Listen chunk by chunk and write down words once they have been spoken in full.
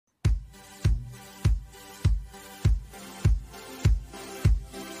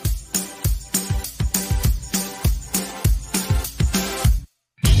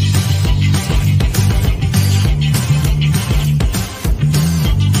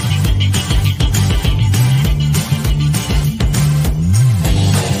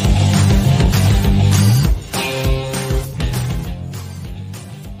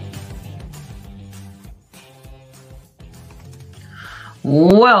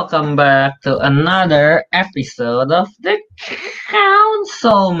Welcome back to another episode of The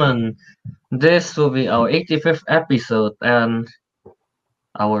Councilman. This will be our 85th episode and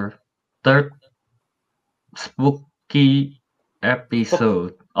our third spooky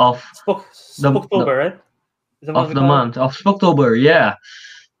episode of the Spooktober, right? Is that what of we the call it? month of Spooktober. Yeah,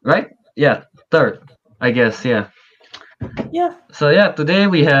 right. Yeah, third. I guess. Yeah. Yeah. So yeah, today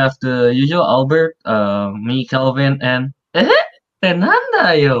we have the usual Albert, me, Kelvin, and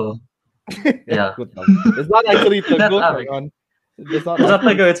Fernanda. Yo. Yeah. Good luck. It's not actually That's Tago. Avic. Hang on. It's not It's not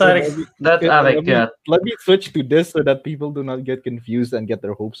actually Tago, it's Tago. Alex. That's Let Avic. me, Yeah. let me switch to this so that people do not get confused and get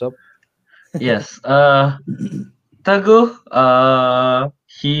their hopes up. Yes. Tagu,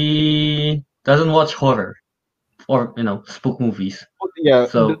 he doesn't watch horror or spook movies. Yeah,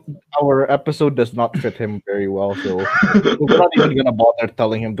 So our episode does not fit him very well, so we're not even gonna bother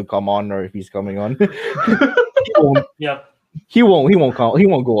telling him to come on or if he's coming on. he won't. Yep. He won't come. He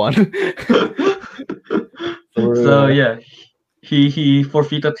won't go on. so yeah, he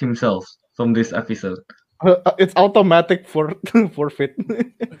forfeited himself from this episode. It's automatic for forfeit.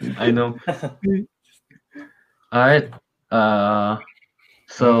 I know. All right.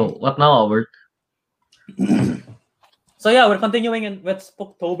 So what now, Albert? So yeah, we're continuing with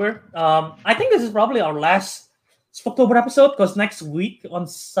Spooktober. I think this is probably our last Spooktober episode because next week on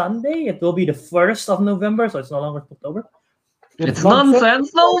Sunday it will be the 1st of November, so it's no longer Spooktober. It's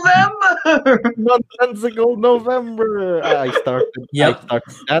nonsense November. Nonsensical November. I started Yep.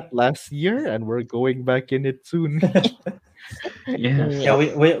 that last year, and we're going back in it soon. Yes. Yeah,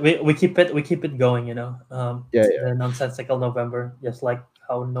 we keep it going, you know. Yeah. The nonsensical November, just like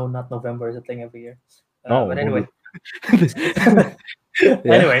how No Not November is a thing every year. No, But no, anyway. Yeah.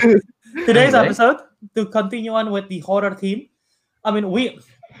 Anyway, today's Alright. episode to continue on with the horror theme. I mean,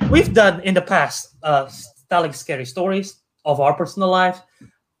 we've done in the past telling scary stories of our personal lives,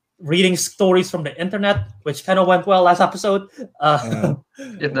 reading stories from the internet, which kind of went well last episode.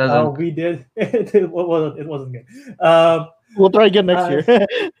 It doesn't. We did. It wasn't good. We'll try again next year.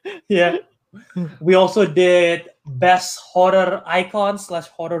 Yeah. We also did best horror icons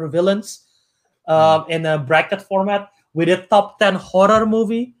 / horror villains in a bracket format. We did top 10 horror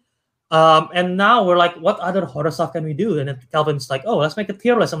movie. And now we're like, what other horror stuff can we do? And then Calvin's like, oh, let's make a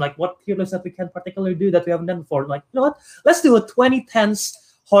tier list. I'm like, what tier list that we can particularly do that we haven't done before? I'm like, you know what? Let's do a 2010s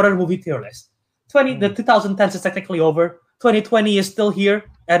horror movie tier list. The 2010s is technically over. 2020 is still here,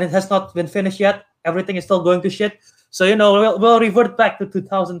 and it has not been finished yet. Everything is still going to shit. So we'll revert back to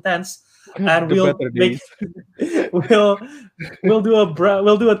 2010s, and The we'll better make days. we'll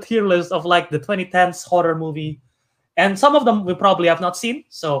do a tier list of like the 2010s horror movie, and some of them we probably have not seen.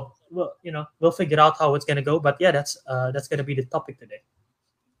 So we'll figure out how it's gonna go. But yeah, that's gonna be the topic today.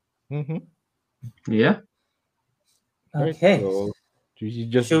 Mm-hmm. Yeah. Right, Okay. so you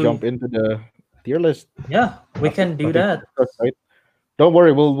just Should we- jump into the tier list. Yeah, we can do Nothing that. to discuss, right? Don't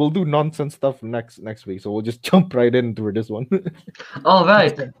worry, we'll do nonsense stuff next week. So we'll just jump right into this one. All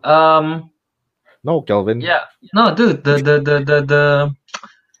right. No, Kelvin. Yeah. No, dude. The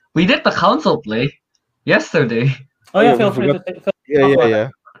we did the council play yesterday. Oh yeah, Yeah, feel we free to forgot- talk Yeah. about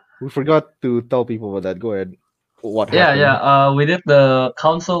that. We forgot to tell people about that. Go ahead. What Yeah, happened? we did the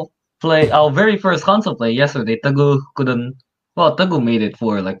council play, our very first council play yesterday. Tagu couldn't. Well, Tagu made it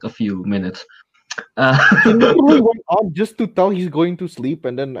for like a few minutes. He literally went on just to tell he's going to sleep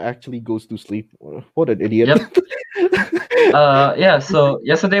and then actually goes to sleep. What an idiot. Yep. Yeah. So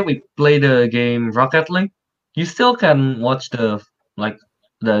yesterday we played the game Rocket League. You still can watch the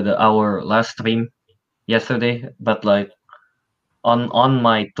our last stream yesterday, but like on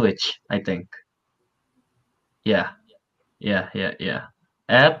my Twitch, I think. Yeah.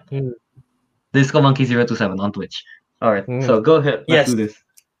 At Hmm. Disco Monkey 027 on Twitch. All right. Hmm. So go ahead. Let's Yes. do this.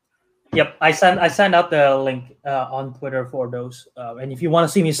 Yep, I sent out the link on Twitter for those. And if you want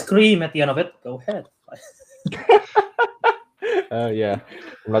to see me scream at the end of it, go ahead. Yeah.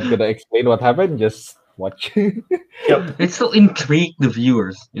 I'm not gonna explain what happened. Just watch. Yep. It still intrigue the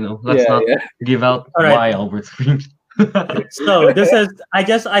viewers. Let's not give out All right. why Albert screams. So this is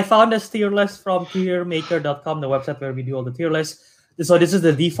I found this tier list from tiermaker.com, the website where we do all the tier lists. So this is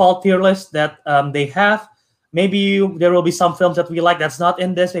the default tier list that they have. Maybe there will be some films that we like that's not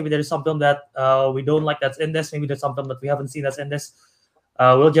in this. Maybe there is some film that we don't like that's in this. Maybe there's some film that we haven't seen that's in this.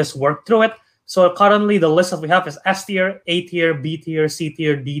 We'll just work through it. So currently the list that we have is S tier, A tier, B tier, C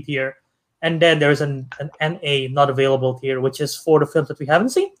tier, D tier, and then there's an NA not available tier, which is for the films that we haven't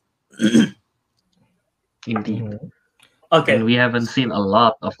seen. Indeed. Mhm. Okay, And we haven't seen a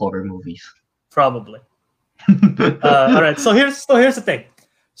lot of horror movies. probably. All right. So here's the thing.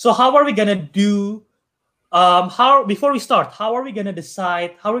 So how are we gonna do how before we start, how are we gonna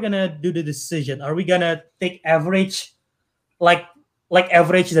decide? How are we gonna do the decision? Are we gonna take average, like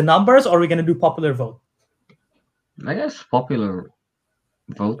average the numbers, or are we gonna do popular vote? I guess popular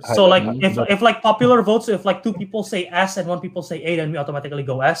votes. So like maybe. if like popular votes, if like two people say S and one people say A, then we automatically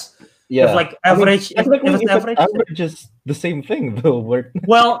go S. Yeah. If like average, if technically, it's average, average is the same thing though.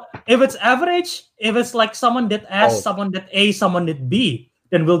 well, if it's average, if it's like someone did S, Oh. someone did A, someone did B,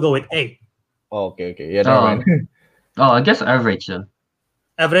 then we'll go with A. Oh, okay. Yeah, never mind. Oh, I guess average then.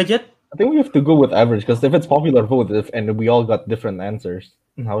 Average it. I think we have to go with average because if it's popular vote, and we all got different answers,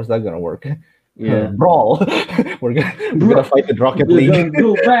 how is that gonna work? Yeah. Brawl. we're gonna fight the Rocket League.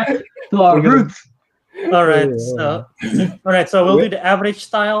 Go back to our We're gonna- roots. All right. Yeah. So, all right. So we'll do the average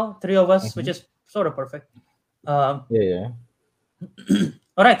style, three of us, Mm-hmm. which is sort of perfect. Yeah.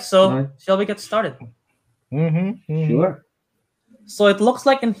 All right. So Alright. shall we get started? Mm-hmm. Sure. So it looks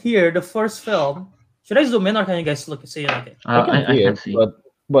like in here the first film. Should I zoom in or can you guys see it? Okay. I can see it, see.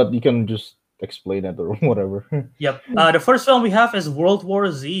 but you can just explain it or whatever. Yep. The first film we have is World War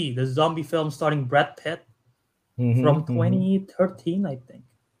Z, the zombie film starring Brad Pitt Mhm, from mhm. 2013, I think.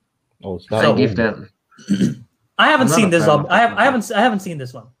 Oh, it's I that give old. that. I haven't I'm not seen a this fan zombie. of I this haven't seen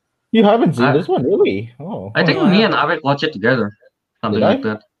this one. You haven't seen I- this one, really? Oh, I think no, I me and Arik watched it together. Something Did I? like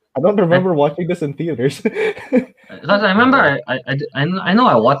that. I don't remember watching this in theaters. Because I remember I know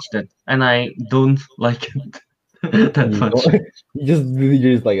I watched it and I don't like it that much.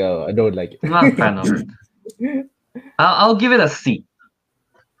 You're just like, oh, I don't like it. I'm not a fan of it. I'll give it a C.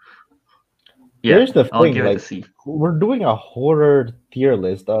 Yeah, Here's the I'll thing, give it a like, C. we're doing a horror tier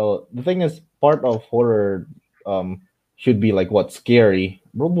list. The thing is, part of horror should be like what scary.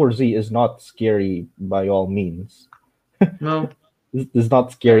 World War Z is not scary by all means. No. It's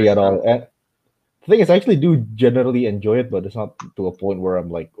not scary at all. And the thing is, I actually do generally enjoy it, but it's not to a point where I'm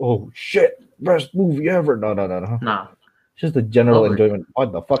like, oh shit, best movie ever. No. Nah. It's just a general Over. enjoyment.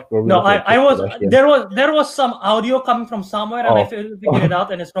 What the fuck were we No, looking at I Kim was Kardashian? there was some audio coming from somewhere and I Oh. figured it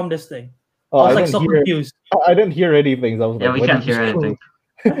out and it's from this thing. Oh, I was I like didn't so hear. confused. I didn't hear anything. So I was Yeah, like, we what can't did you hear say?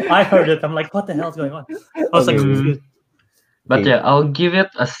 anything. I heard it. I'm like, what the hell's going on? I was like Okay. confused. But Okay. yeah, I'll give it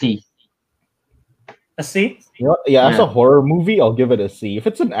a C. A C? You know, yeah, as Yeah. a horror movie, I'll give it a C. If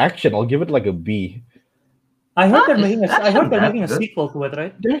it's an action, I'll give it like a B. I heard they're Huh? making It's I heard they're actually making a that good. sequel to it,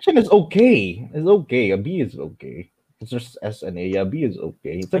 right? The action is okay. It's okay. A B is okay. It's just S and A. Yeah, B is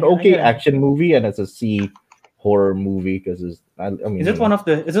okay. It's an I okay get it. action movie, and it's a C horror movie because it's. I mean, Is it one of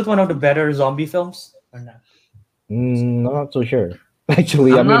the better zombie films? Or not? I'm not so sure.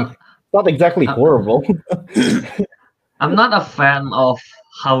 Actually, I'm I mean, not- it's not exactly Uh, horrible. I'm not a fan of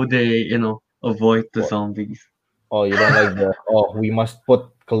how they, avoid the What? zombies. Oh, you don't like the. Oh, we must put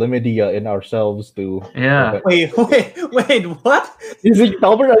chlamydia in ourselves to. Yeah. Wait, what? Is it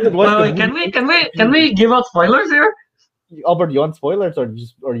Albert? Hasn't watched the Wait, movie? can we give out spoilers here? Albert, you want spoilers or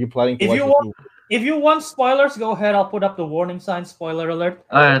just are you planning to If watch you this want- movie? If you want spoilers, go ahead. I'll put up the warning sign. Spoiler alert.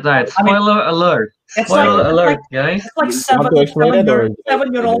 Alright. I mean, Spoiler alert. It's Spoiler like- alert, guys. It's like You want to explain it, or-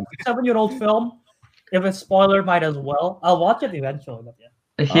 7-year-old film. If it's spoiler, might as well. I'll watch it eventually. But yeah.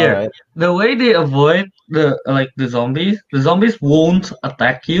 Here, Alright. the way they avoid the zombies won't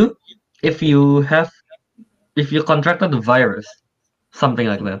attack you if you contracted the virus, something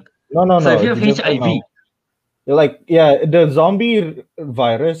like that. No. So if you have it's just- HIV, no. Like, yeah, the zombie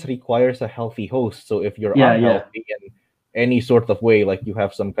virus requires a healthy host. So if you're Yeah, unhealthy in any sort of way, like you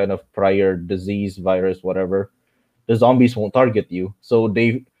have some kind of prior disease, virus, whatever, the zombies won't target you. So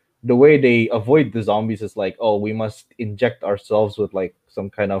the way they avoid the zombies is like, oh, we must inject ourselves with like some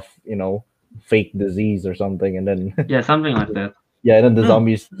kind of fake disease or something, and then yeah, something like that. yeah, and then the Hmm.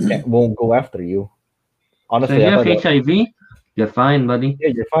 zombies won't go after you. So Honestly, if you I have thought that- HIV, you're fine, buddy. yeah,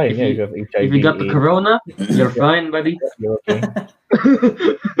 you're fine. if Yeah, you- if you have HIV, If you got the AIDS, corona, you're fine, buddy. you're okay.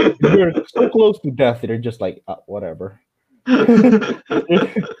 If you're so close to death, you're just like whatever. I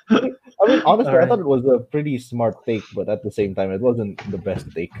mean, honestly, I Alright. thought it was a pretty smart take, but at the same time, it wasn't the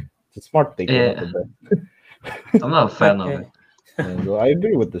best take. It's a smart take, but not the best. I'm not a fan of Okay. it. And so I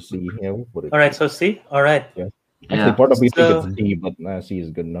agree with the C. Yeah, we'll put it. All right. So C. All right. Actually, Yeah. part of me So- thinks it's D, but C is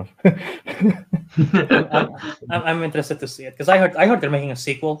good enough. I'm interested to see it because I heard they're making a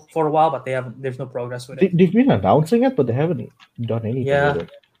sequel for a while, but there's no progress with it. They've been announcing it, but they haven't done anything Yeah. with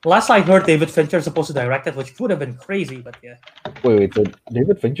it. Last I heard, David Fincher is supposed to direct it, which would have been crazy, but yeah. Wait. So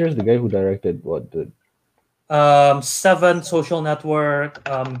David Fincher is the guy who directed what? Seven, Social Network,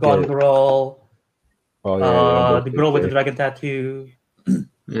 Gone Yeah. Girl, Oh yeah, the girl with the dragon tattoo.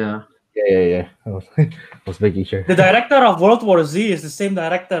 Yeah. yeah. I was making sure. The director of World War Z is the same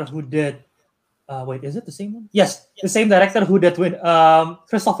director who did. Wait, is it the same one? Yes, the same director who did with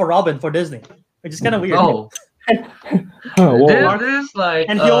Christopher Robin for Disney. which is kind of weird. Oh, Well, this is like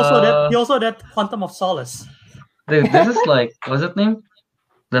And he also did Quantum of Solace. this is like what's it name?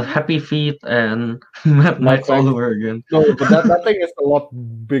 The Happy Feet and Mad Max all over again. no, but that thing is a lot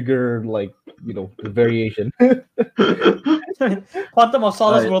bigger, like the variation. Quantum of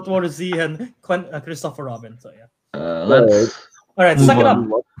Solace, Right. World War Z, and Christopher Robin. So yeah. Let's All right, Move second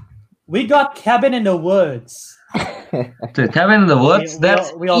on. up, we got Cabin in the Woods. to Cabin in the Woods.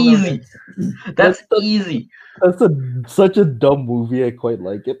 That's we all know easy. that. That's easy. That's such a dumb movie. I quite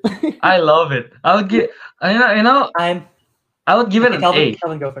like it. I love it. I would give. I would give it an Calvin, A.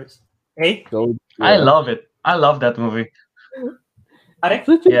 Calvin, go first. A. So, I yeah. love it. I love that movie. Arek?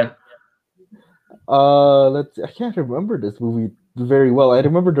 Such a- Yeah. I can't remember this movie very well. I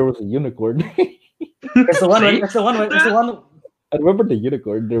remember there was a unicorn. It's the one. See? It's the one. It's the one. I remember the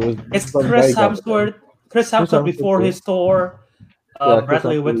unicorn. There was It's some Chris guy got- Hemsworth. Chris Hemsworth before Hemsworth. his tour. Yeah, Chris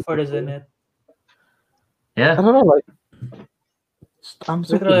Bradley Hemsworth Whitford is before. in it. I Yeah. don't know, like I'm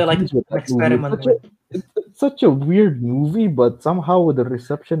so Literally like confused with an that movie. experiment. It's such a weird movie, but somehow the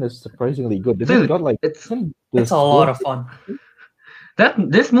reception is surprisingly good. It Dude, got like it's It's a lot of fun.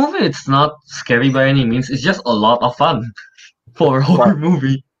 this movie. It's not scary by any means. It's just a lot of fun for a horror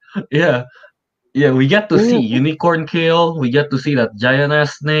movie. Yeah. Yeah, we get to see unicorn kill. We get to see that giant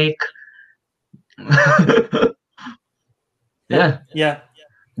ass snake. Yeah. Yeah.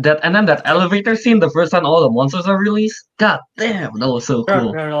 And then that elevator scene, the first time all the monsters are released. God damn, that was so There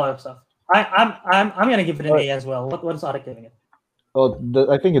cool. are a lot of stuff. I'm gonna give it an A as well. What is Arek giving it? Oh,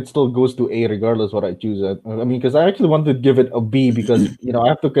 I think it still goes to A regardless what I choose. I mean, because I actually wanted to give it a B because I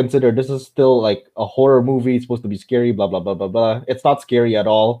have to consider this is still like a horror movie. It's supposed to be scary. Blah blah blah blah blah. It's not scary at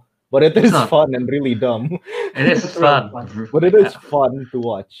all, but it is not. fun and really dumb. It is It's really fun. But it is fun to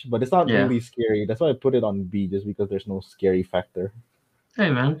watch. But it's not Yeah. really scary. That's why I put it on B, just because there's no scary factor. Hey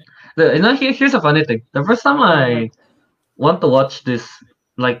man, here's a funny thing. The first time I want to watch this,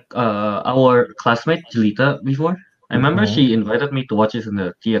 like our classmate Julita before, I remember Mhm. she invited me to watch this in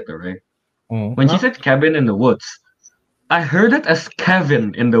the theater, right? Mm. When she said Cabin in the Woods, I heard it as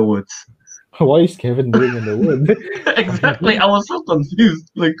Kevin in the Woods. Why is Kevin doing in the woods? Exactly, I was so confused.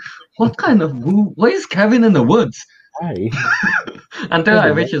 Like, what kind of movie? Why is Kevin in the Woods? Hi. Until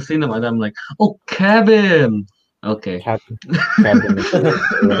I Kevin, reached the cinema and I'm like, oh, Kevin. Okay. Kevin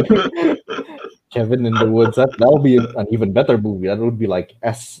Kevin in the Woods. That'll be an even better movie. That would be like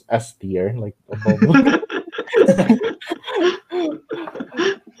S tier, like above.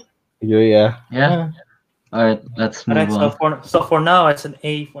 yeah. Yeah. All right, let's move Alright, on. so for now it's an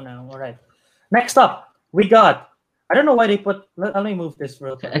A for now. All right. Next up, we got. I don't know why they put. Let me move this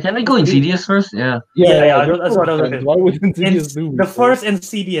real quick. Can I go Insidious first? Yeah. Yeah, that's what I was Why would Insidious do The first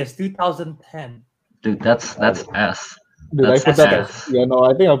Insidious, 2010. Dude, that's S. Dude, I that's put that S. as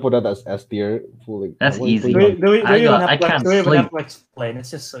I think I'll put that as S tier. Fully. That's easy. Do we I even got- have I to, can't do we even sleep. have to explain?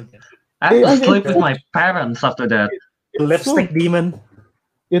 It's just so good. I Hey, had I to mean, sleep with my parents after that. The lipstick demon.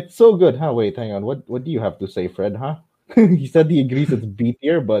 It's so good, huh? Wait, hang on. What do you have to say, Fred? Huh? He said he agrees it's B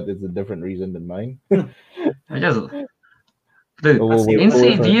tier, but it's a different reason than mine. I just, dude, Oh, wait,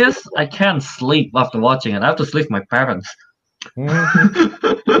 Insidious. I can't sleep after watching it. I have to sleep with my parents.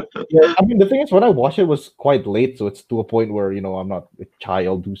 Mhm. Yeah, I mean the thing is, when I watched it was quite late, so it's to a point where I'm not a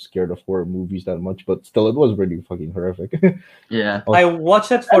child who's scared of horror movies that much, but still, it was really fucking horrific. Yeah. I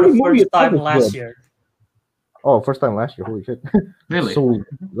watched it for Every the movie first itself time is last good. year. Oh, first time last year. Holy shit! Really. So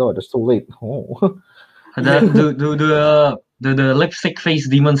God, it's so late. Oh, The lipstick face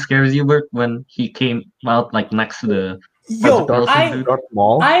demon scares you, Bert, when he came out like next to the Yo, Darth I Darth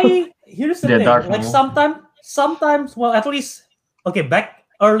Maul. here's the Yeah, thing. Darth Like Maul. sometimes, well, at least okay. Back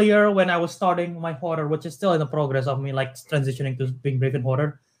earlier when I was starting my horror, which is still in the progress of me like transitioning to being brave in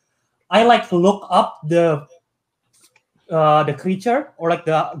horror, I like to look up the creature or like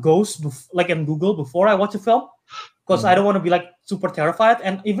the ghost, like in Google before I watch a film, because I don't want to be like super terrified.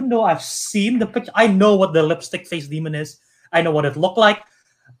 And even though I've seen the picture, I know what the lipstick face demon is. I know what it looked like.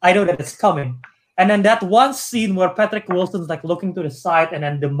 I know that it's coming. And then that one scene where Patrick Wilson's like looking to the side, and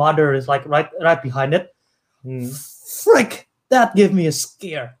then the mother is like right behind it. Mm. Frick! That gave me a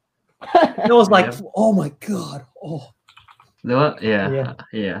scare. It was like, Yep. oh my god! Oh, The one,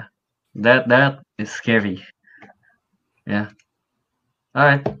 yeah. That is scary. Yeah. All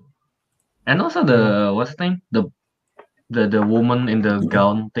right. And also the what's the name? The woman in the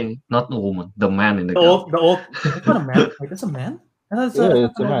gown thing. Not the woman. The man in the gown. the old. It's not a man. Wait, it's a man. That's Yeah,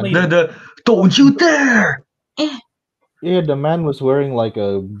 it's a an old man. lady. The don't you dare! Yeah, the man was wearing like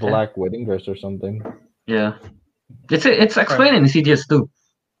a black wedding dress or something. Yeah. It's explained in Insidious too.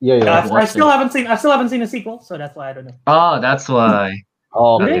 Yeah, yeah. I watched still haven't seen. I still haven't seen a sequel, so that's why I don't know. Oh, that's why.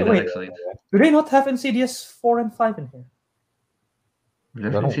 Oh, Do they- Okay, that wait. explains. Do they not have Insidious 4 and 5 in here?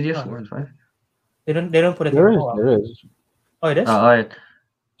 There's No. Insidious Ah. 4 and 5. They don't put it There here. is, Oh, wow. there is Oh, it is. Alright.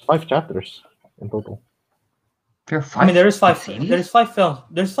 5 chapters in total. There are I five mean, there is five. Insidious? There's 5 films.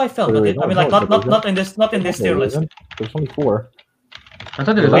 There's 5 films. Wait, but I mean, no, like but there's not in this No, tier there list. isn't. There's only 4. I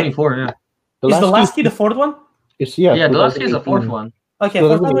thought there was Wait. only 4, yeah. Is the last key key the fourth one? is Yeah, the last key is the 4th 2018. one. Okay, So for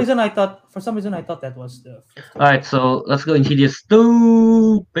doesn't some it- reason I thought that was the fifth one. Alright, so let's go Insidious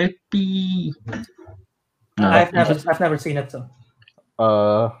 2, baby. No, I've Insidious- never seen it, so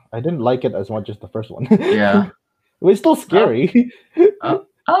I didn't like it as much as the first one. Yeah. It's still scary.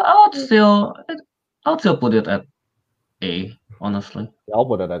 I would still put it at A, honestly. I'll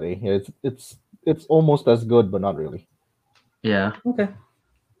put it at A. Yeah, it's almost as good, but not really. Yeah. okay.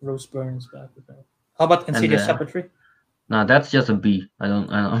 Rose Burns back. How about Insidious then- Chapter 3? No, that's just a B. I'm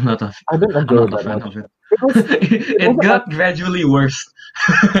not a I didn't I'm enjoy not a it that fan much. of it. It was, It wasn't got gradually worse.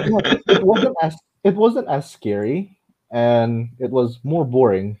 yeah, it wasn't as scary, and it was more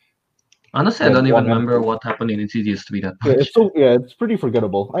boring. Honestly, I Yeah, don't even one and remember two. what happened in Insidious 3 that Yeah, much. it's pretty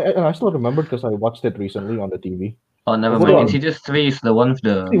forgettable. I still remember because I watched it recently on the TV. Oh, never Hold mind. on. Insidious 3 is the one with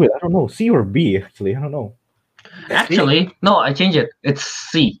the. Wait, I don't know, C or B actually. I don't know. Actually, no, I changed it. It's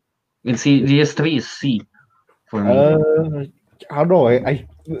C. Insidious 3 is C for me. I don't know. I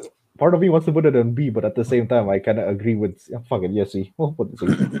part of me wants to put it on B, but at the same time, I kind of agree with fuck it. Yeah, C. We'll put it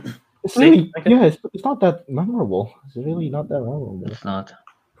C. It's C? really Okay. yeah. It's not that memorable. It's really not that memorable. It's not.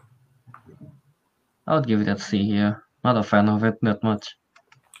 I would give it a C here. Not a fan of it that much.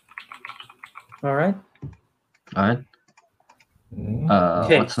 All right. Alright. Mm.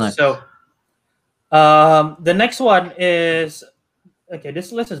 Okay. What's next? So, the next one is okay.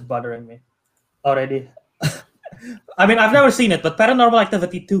 This list is bothering me already. I mean, I've never seen it, but Paranormal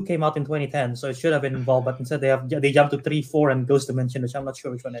Activity 2 came out in 2010, so it should have been involved. But instead, they jumped to 3, 4, and Ghost Dimension, which I'm not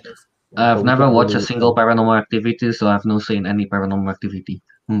sure which one it is. I've So never we watched a can- single Paranormal Activity, so I have no say in any Paranormal Activity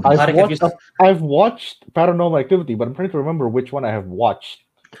movie. How I've to confuse- I've watched Paranormal Activity, but I'm trying to remember which one I have watched.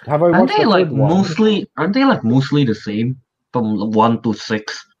 Have I Aren't watched they the like third one? mostly the same from 1 to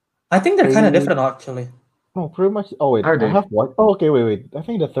 6? I think they're kind of Oh. different, actually. No, pretty much. Oh wait, Are I they? have watched. Oh, okay, wait. I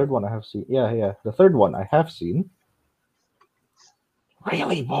think the third one I have seen. Yeah. The third one I have seen.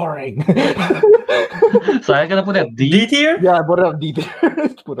 Really boring. So I'm gonna put that D. D tier? Yeah, I put it on details.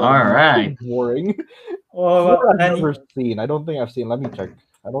 Alright. Boring. Oh, Four I've and- never seen. I don't think I've seen. Let me check.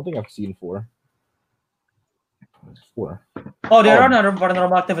 I don't think I've seen 4. 4. oh, there Oh. are another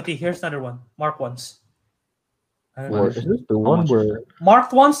Paranormal Activity. Here's another one. Mark ones. I don't know. 4. Is this the one much? where?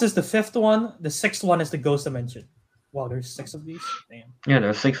 Marked ones is the 5th one. The 6th one is the Ghost Dimension. Wow, there's 6 of these. Damn. Yeah, there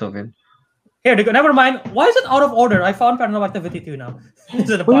are 6 of it. Here, never mind. Why is it out of order? I found Paranormal Activity 2 now. It's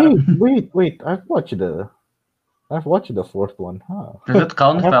at the bottom. Wait. I've watched the 4th one. Huh. Does it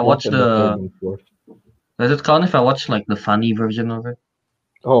count if I watch watched the third the? and fourth. Does it count if I watch like the funny version of it?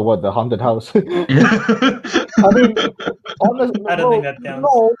 Oh, what, the haunted house? Yeah. I mean, honestly, I don't think that counts.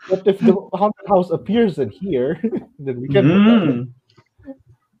 No, but if the haunted house appears in here, then we can.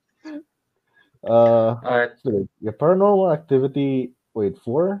 Alright. So, yeah, Paranormal Activity. Wait,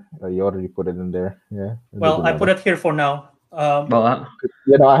 4? You already put it in there. Yeah. Well, I put it here for now. Well,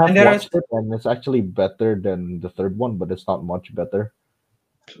 You know, I have And there watched it, and it's actually better than the third one, but it's not much better.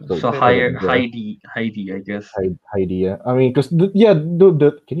 so higher Heidi, I guess. Heidi, yeah. I mean, because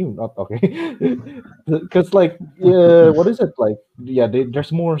can you not okay? Because like, what is it like? Yeah,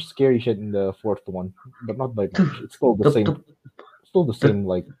 there's more scary shit in the 4th one, but not by much. It's still the same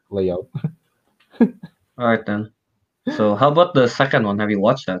like layout. Alright then. So how about the second one? Have you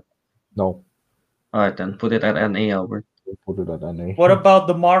watched that? No, Alright then, put it at NA, Albert. put it at NA. What about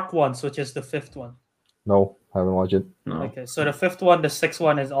the Mark ones, which is the 5th one? No, haven't watched it. No. Okay, so the 5th one, the 6th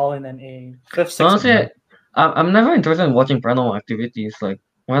one is all in NA. 5th, 6th. Honestly, I'm never interested in watching Paranormal Activities. Like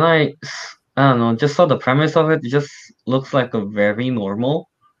when I don't know, just saw the premise of it, it just looks like a very normal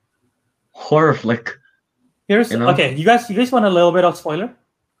horror flick. Here's you know? okay. You guys want a little bit of spoiler?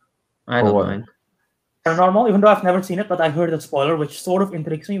 I For don't what? mind. Paranormal, even though I've never seen it, but I heard that spoiler, which sort of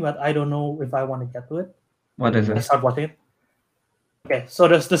intrigues me, but I don't know if I want to get to it. What is I it? start watching it. Okay, so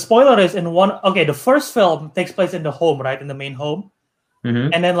the spoiler is in one. Okay, the first film takes place in the home, right, in the main home,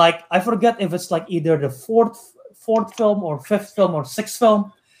 Mm-hmm. and then like I forget if it's like either the fourth film or 5th film or 6th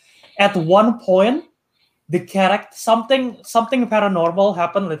film. At one point, the character something paranormal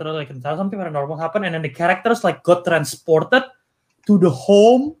happened. Literally, I can tell something paranormal happened, and then the characters like got transported to the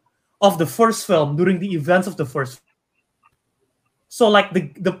home of the first film during the events of the first. So like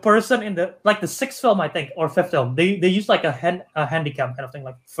the person in the like the sixth film, I think, or fifth film, they use like a handicap kind of thing,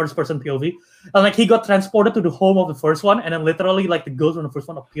 like first person POV, and like he got transported to the home of the first one, and then literally like the ghost from the first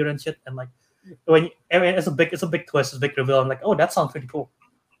one appear and shit, and like I mean, it's a big twist, it's a big reveal. I'm like, oh, that sounds pretty cool.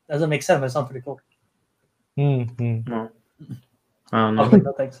 Doesn't make sense, but it sounds pretty cool. No. I was like,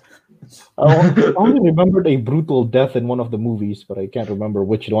 no thanks. I only remembered a brutal death in one of the movies, but I can't remember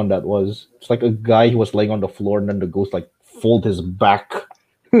which one that was. It's like a guy who was laying on the floor, and then the ghost like fold his back,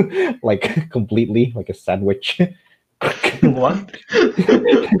 like completely, like a sandwich. What?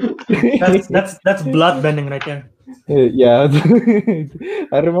 That's blood bending right there. Yeah,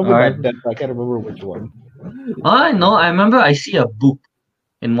 I remember Alright. that death. I can't remember which one. I know. I remember I see a boop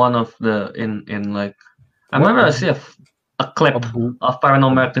in one of the in like. I What? remember I see a clip A boob, of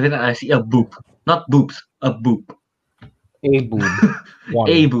Paranormal Activity, and I see a boop, not boobs, a boop, a boob, one.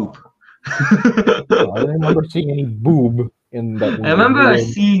 a boop. I don't remember seeing any boob in that movie. I remember I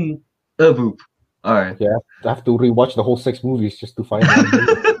Maybe seeing a boob. All right. I have to rewatch the whole 6 movies just to find one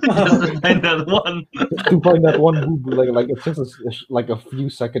boob. Just to find that one. Just to find that one boob. Like it's just like a few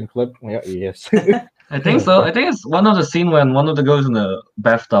second clip. Yeah, yes. I think so. I think it's one of the scene when one of the girls in the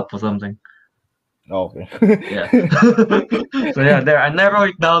bathtub or something. Okay. Yeah. So yeah, there. I narrow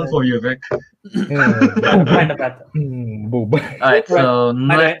it down for you, Vic. Kind of bad. Boob. All right. So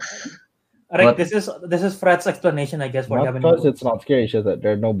By the way, next. Rick, What? this is Fred's explanation, I guess, for Not Cabin in because the it's not scary, it's just that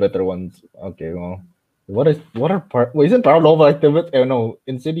there are no better ones. Okay, well. What are part? Wait, isn't Paranormal Activity? Oh no,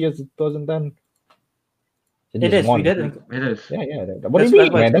 Insidious 2010. It is. We did. It is. Yeah. What That's do you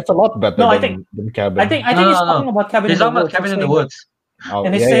mean, why man? That's a lot better No, I than Cabin. I think No, he's no. talking about Cabin in He's the talking about Woods. Cabin He's in the saying- Woods. Oh,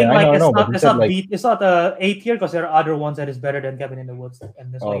 And he's yeah, saying I like know, but he it's said, not like, beat, it's not A tier because there are other ones that is better than Cabin in the Woods,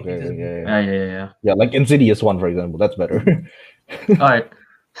 and that's why he Okay, thinks it's B. yeah. Yeah. Yeah, like Insidious one, for example. That's better. All right.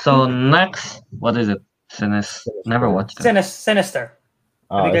 So next, what is it? Never watched it. Sinister.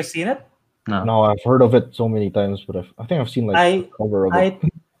 Have you guys seen it? No. No, I've heard of it so many times, but I think I've seen like a cover of it.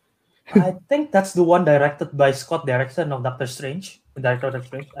 I think that's the one directed by Scott Derrickson of Doctor Strange, the director of Doctor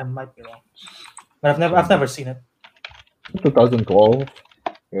Strange. I might be wrong, but I've never seen it. 2012.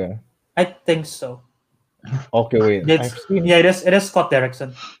 Yeah. I think so. Okay, wait. It's, I've seen. yeah, it is Scott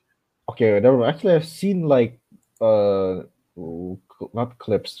Derrickson. Okay, never. Actually, I've seen like not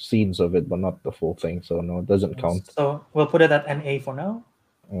clips, scenes of it, but not the full thing. So no, it doesn't count. So we'll put it at NA for now.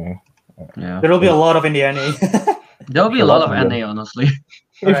 Yeah. There will be a lot of in the NA. There will be a lot of NA, honestly.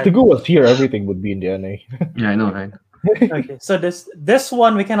 If Alright. the Goo was here, everything would be in the NA. Yeah, I know, right? Okay, so this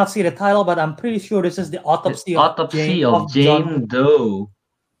one we cannot see the title, but I'm pretty sure this is the autopsy of Autopsy of Jane John. Doe.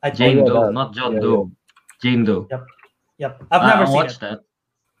 I Jane yeah, Doe, that- not John yeah, Doe. Jane Doe. Yep, I've never I seen watched it. that.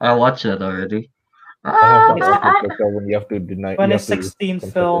 I watched that already. I have that also when you have to deny. you have to 2016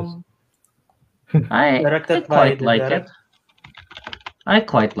 confess film I directed by quite the like direct- it. I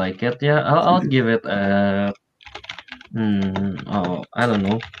quite like it. Yeah, I'll give it a. I don't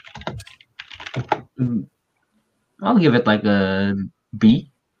know. I'll give it like a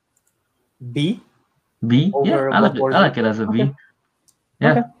B. B. B. Yeah, Over I like it. World I War like it as a B. Okay.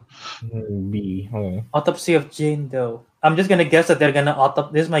 Yeah. Okay. B. Okay. Autopsy of Jane Doe. I'm just gonna guess that they're gonna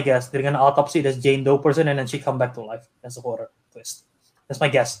this is my guess. They're gonna autopsy this Jane Doe person and then she come back to life. That's a horror twist. That's my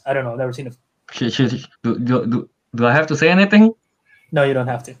guess. I don't know. I've never seen it. Do I have to say anything? No, you don't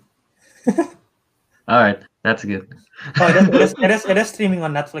have to. All right, that's good. Oh, it is streaming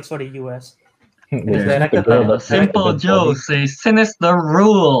on Netflix for the US. It's directed the girl by- that Simple directed Joe Body. says sinister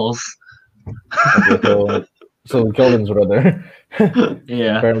rules. Okay, so Kelvin's brother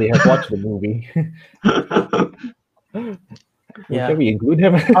Yeah. apparently has watched the movie. Yeah. Can we include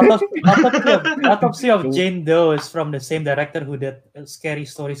him? Autopsy of Jane Doe is from the same director who did Scary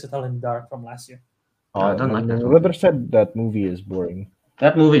Stories to Tell in the Dark from last year. I don't like that My one. brother said that movie is boring.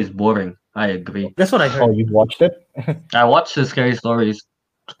 That movie is boring. I agree. That's what I heard. Oh, you've watched it? I watched the Scary Stories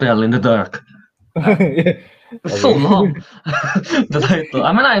to Tell in the Dark. Yeah. It's so long. The title.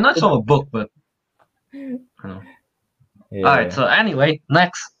 I mean, I know it's from a book, but. I don't know. All right. So anyway,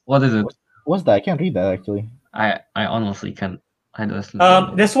 next, what is it? What's that? I can't read that actually. I honestly can't. I just.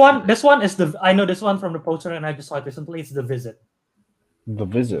 This one is I know this one from the poster and I just saw it recently. It's The Visit. The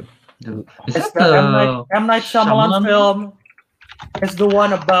Visit. Is It's that the M. Night Shyamalan Shyamalan? film. It's the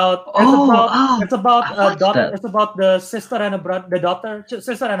one about. It's about daughter. It's about the sister and a brother. The daughter,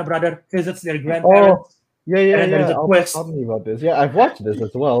 sister and a brother visits their grandparents. Yeah. And then there's a twist. Tell me about this. Yeah, I've watched this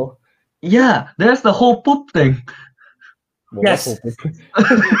as well. Yeah, there's the whole poop thing. Well, Yes. that's okay.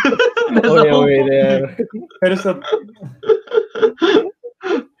 There's Oh the yeah, whole wait poop there. There is a.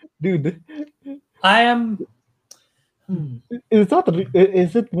 Dude, I am. it's not.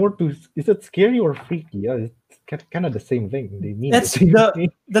 Is it more to? Is it scary or freaky? Yeah, it's kind of the same thing. They mean It's the same the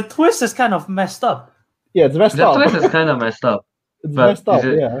thing. the twist is kind of messed up. Yeah, it's messed The up. twist is kind of messed up. It's but messed up. is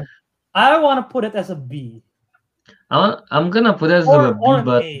it- Yeah. I want to put it as a B I'm gonna put it as or a B, an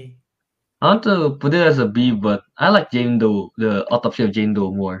but A. I want to put it as a B, but I like Jane Doe, the Autopsy of Jane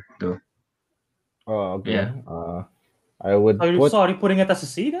Doe more, though. Oh, okay. Yeah. I would Are you put. sorry putting it as a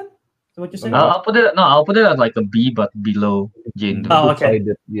C then? Is that what you're saying? No. I'll put it. No, I'll put it as like a B, but below Jane Doe. Oh, okay. Beside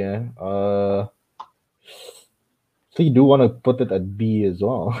it, yeah. So you do want to put it at B as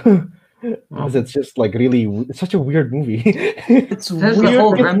well, because it's just like really, it's such a weird movie. It's There's weird. the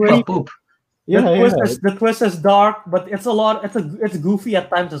whole It's grandpa really- poop. yeah, the twist is dark, but it's a lot. It's goofy at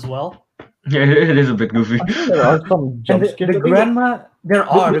times as well. Yeah, it is a bit goofy. I think there are some And jump the scares. grandma, there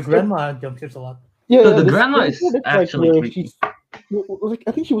are the- the grandma jump scares a lot. Yeah, No, the this- grandma this is one, it's actually where creepy. she's like,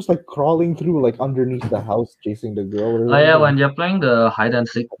 I think she was like crawling through like underneath the house chasing the girl. Or Oh yeah, something. when you're playing the hide and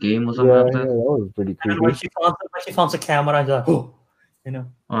seek game or something yeah, like yeah, that. that was pretty And when creepy. she found a camera, and like, oh, you know.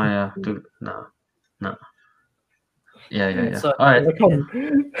 Oh yeah, dude, no. Yeah. So- All right. Like,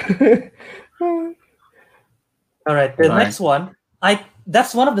 All right, the Alright. next one.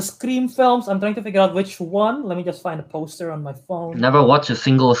 That's one of the Scream films. I'm trying to figure out which one. Let me just find a poster on my phone. Never watch a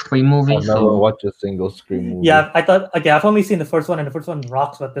single Scream movie, I've never so watched a single Scream movie. Yeah, I thought. Okay, I've only seen the first one, and the first one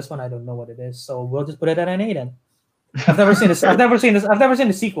rocks, but this one I don't know what it is. So we'll just put it at an A then. I've never seen this. I've never seen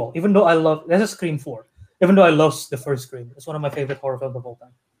the sequel. Even though I love. This is Scream 4. Even though I love the first Scream, it's one of my favorite horror films of all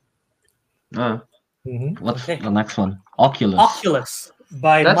time. Mhm. what's Okay. the next one? Oculus. Oculus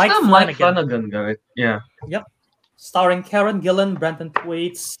by That's Mike the Mike Flanagan, Flanagan guy. Yeah. starring Karen Gillan, Brenton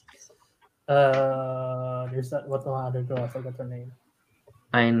Thwaites. There's that. What's the other girl? I forgot her name.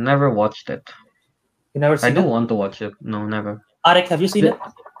 I never watched it. You never I seen do it? want to watch it. No, never. Arek, have you seen it?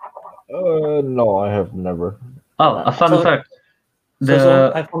 No, I have never. Oh, a fun So- fact.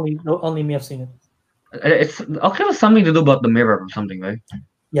 So I've only me have seen it. It's Oculus something to do about the mirror or something, right?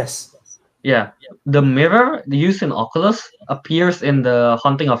 Yes. Yeah. The mirror used in Oculus appears in the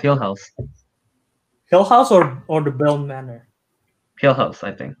Haunting of Hill House. Hill House or the Bell Manor. Hill House,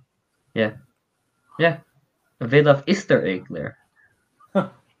 I think. Yeah. A bit of Easter egg there. I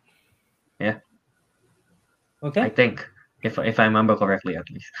Okay. think, if I remember correctly, at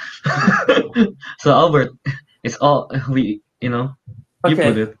least. So Albert, it's all you put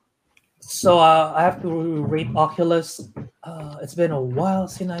Okay. it. So I have to rate Oculus. It's been a while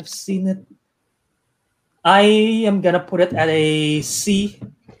since I've seen it. I am gonna put it at a C,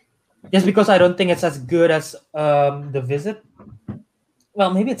 just because I don't think it's as good as The Visit. Well,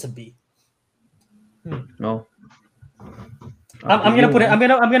 maybe it's a B. No. I'm gonna put it. I'm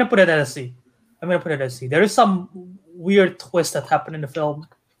gonna put it at a C. I'm gonna put it at a C. There is some weird twist that happened in the film,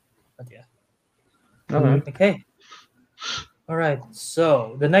 but yeah. Okay. Okay. All right.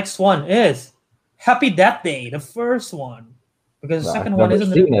 So the next one is Happy Death Day, the first one, because the I've second one never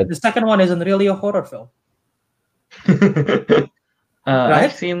isn't. seen it. The second one isn't really a horror film.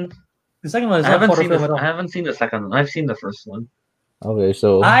 I've seen. The second one is I not a haven't horror seen film at the. all. I haven't seen the second one. I've seen the first one. Okay,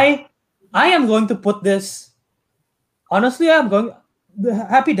 so I am going to put this. Honestly, I'm going. The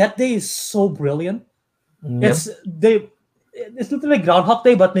Happy Death Day is so brilliant. It's literally Groundhog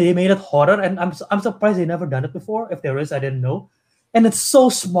Day, but they made it horror, and I'm surprised they never done it before. If there is, I didn't know. And it's so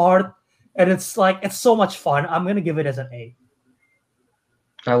smart, and it's so much fun. I'm gonna give it as an A.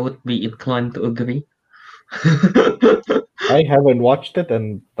 I would be inclined to agree. I haven't watched it,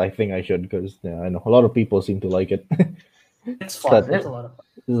 and I think I should because I know a lot of people seem to like it. It's fun. That's It's a lot of fun.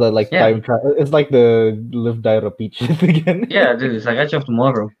 It's like Yeah. time travel. It's like the live, die, repeat shit again. Yeah, dude, it's like Edge of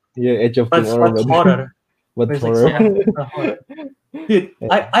Tomorrow. Yeah, Edge of But Tomorrow. it's horror. But It's like horror. horror. Dude,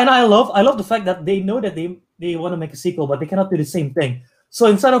 I love the fact that they know that they want to make a sequel, but they cannot do the same thing. So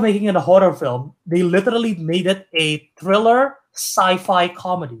instead of making it a horror film, they literally made it a thriller sci-fi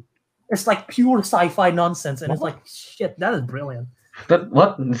comedy. It's like pure sci-fi nonsense, and it's like shit. That is brilliant. But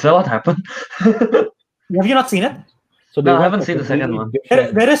what? Is that what happened? Have you not seen it? So No, I went haven't like seen a the second really one.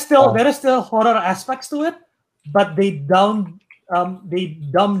 different- There is still horror aspects to it, but they dumb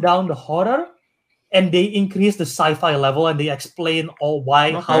down the horror, and they increase the sci-fi level, and they explain all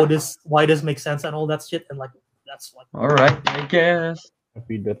why this makes sense and all that shit, and like that's like All right, I guess.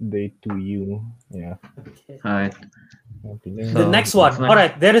 Happy Death Day to you. Yeah. okay. All right. Happy Death The So, next one. what's next? All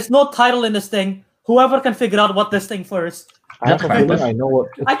right, there is no title in this thing. Whoever can figure out what this thing first. I have a Krampus. feeling I know what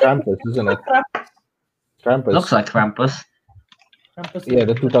it's I think- Krampus, isn't it? Krampus. Looks like Krampus. Krampus. Yeah,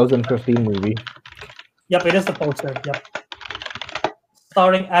 the 2015 movie. Yep, it is the poster. Yep.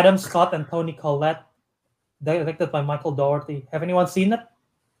 Starring Adam Scott and Toni Collette. Directed by Michael Dougherty. Have anyone seen it?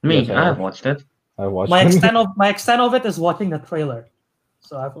 Me, Yes, I I have. have watched it. I watched My it. extent of it is watching the trailer.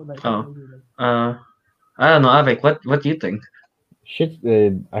 So I thought that. Oh. I don't know, Avik. What do you think? Shit,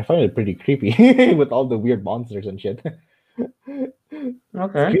 I find it pretty creepy with all the weird monsters and shit. It's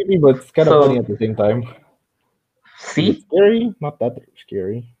Okay. creepy, but it's kind of funny So at the same time. Is it see, scary? Not that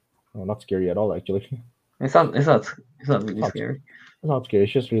scary. No, not scary at all, actually. it's not really Not, scary. it's not scary.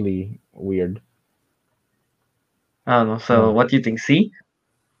 It's just really weird. I don't know. So Yeah. what do you think? C?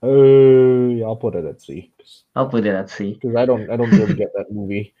 Yeah, I'll put it at C I'll put it at C. because I don't really get that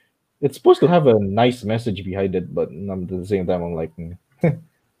movie. It's supposed to have a nice message behind it, but at the same time, I'm like, Dude,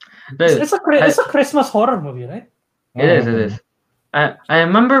 It's a Christmas horror movie, right? it is. I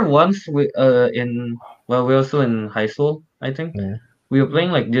remember once we we were still in high school, I think. Mm. We were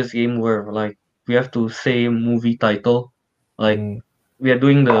playing like this game where like we have to say movie title. Like Mm. we are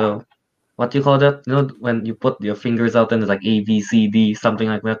doing the what do you call that? You know when you put your fingers out and it's like A B C D something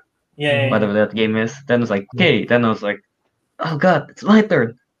like that. Yeah. Whatever that game is. Then it's like K. Then I was like, oh god, it's my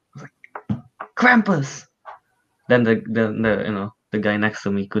turn. I was like, Krampus. Then the guy next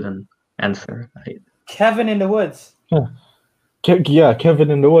to me couldn't answer. Kevin in the Woods. Yeah, Kevin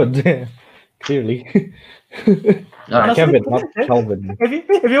in the Woods. Clearly. Alright. Kevin, not Calvin.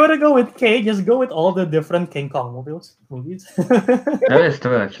 If you want to go with K, just go with all the different King Kong movies. That is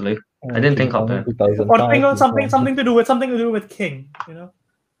true actually. I didn't think of that. 2005, Or something to do with King. You know,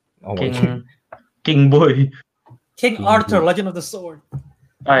 Oh my God. King Boy. King King Arthur, Boy. Legend of the Sword.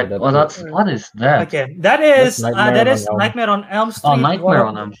 Alright, that's well what is that? Okay, that is That's Nightmare on Elm Street. Oh, Nightmare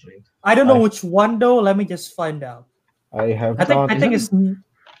on Elm Street. I don't know I- which one though. Let me just find out. I have I think not. it's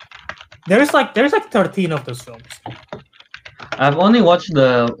there's like 13 of those films. I've only watched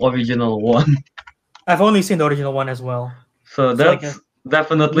the original one, I've only seen the original one as well. so So, like that's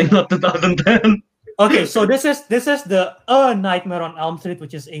definitely not 2010. Okay, so this is the Nightmare on Elm Street,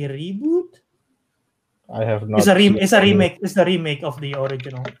 which is a reboot. I have not. It's a seen remake. any- It's the remake of the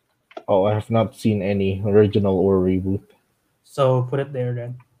original. Oh, I have not seen any original or reboot. So put it there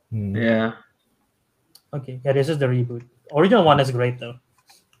then. Hmm. Yeah. Okay, yeah, this is the reboot. Original one is great though.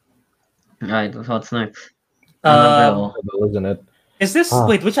 Right. What's next? Um, Annabelle. Isn't it? Is this Ah.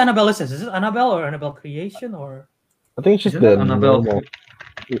 wait? Which Annabelle is this? Is it Annabelle or Annabelle Creation or? I think it's just Isn't it the Annabelle? normal.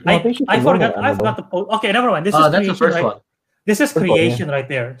 No, think it's just I the normal forgot. I Annabelle. forgot to post. Okay, never mind. This is Oh, that's the Creation, first right? one. This is First one, yeah. Creation right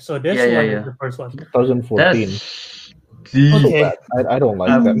there. So this Yeah, one yeah. is the first one. 2014. That's. Okay. I don't like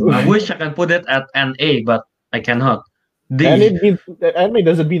I, that movie. I wish I can put it at an A, but I cannot. D. And it means anime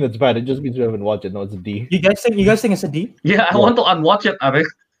doesn't mean it's bad. It just means you haven't watched it. No, it's a D. You guys think it's a D? Yeah, I Yeah. want to unwatch it, Arik.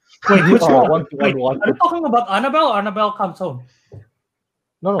 Wait, which Oh, I one? want to Wait, unwatch are you it. talking about Annabelle or Annabelle Comes Home?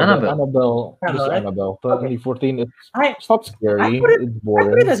 No, Annabelle. Annabelle. Just Annabelle, right? Annabelle. 2014. I It's not scary. put it- It's I put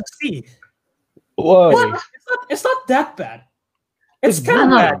boring. it as a C. Why? What? It's not that bad. It's It's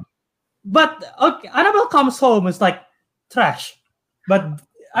kind of bad. bad. But okay, Annabelle Comes Home is like trash. But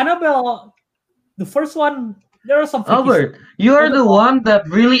Annabelle, the first one, there are some. freaky Albert, you are the one that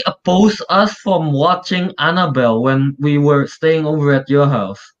really opposed us from watching Annabelle when we were staying over at your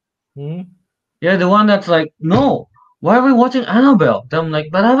house. Hmm? You're the one that's like, no, why are we watching Annabelle? Then I'm like,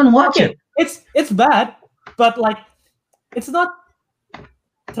 but I haven't watched Okay, it. it's bad, but like, it's not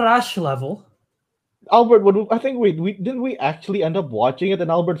trash level. Albert, I think we didn't we actually end up watching it in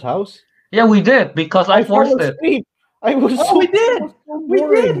Albert's house? Yeah, we did because I fell forced it. asleep. I was Oh, we did. it was so We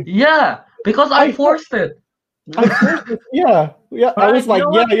boring. did. Yeah, because I I- forced it. I forced it. Yeah. I Right, was like,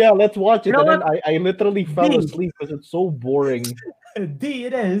 you know yeah, let's watch it. You know And then I literally fell D. asleep because it's so boring. D,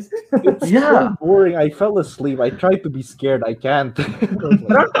 it is. It's Yeah. so boring. I fell asleep. I tried to be scared. I can't.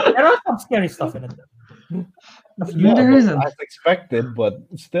 There are some scary stuff in it. Yeah, There but isn't. as expected, but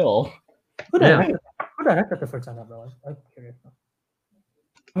still. Who Yeah. directed the first Annabelle? I'm curious.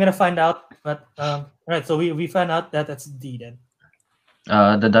 I'm gonna find out. But right, so we found out that that's D then.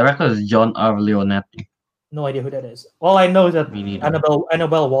 The director is John R. Leonetti. No idea who that is. All I know is that Me neither.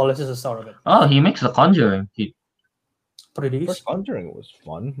 Annabelle Wallace is a star of it. Oh, he makes The Conjuring. Produced. First Conjuring was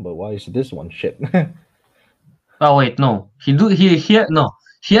fun, but why is this one shit? Oh wait, no.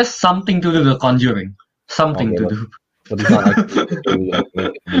 He has something to do with The Conjuring. Something Okay, to do. but he's not actually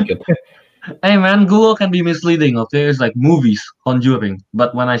make it. Hey man, Google can be misleading. Okay, it's like movies Conjuring,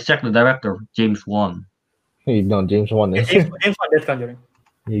 but when I check the director, James Wan. Hey, no, James Wan is James Wan did Conjuring.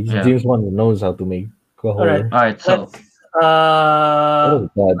 Yeah. James Wan knows how to make horror. Alright. All right, so Let's, That was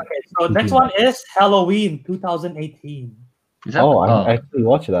bad. okay, so next one is Halloween 2018. is that? Oh, I actually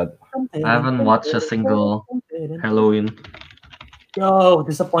watched that. I haven't watched a single Halloween. Yo,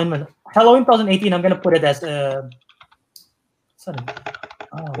 disappointment. Halloween 2018. I'm gonna put it as sorry.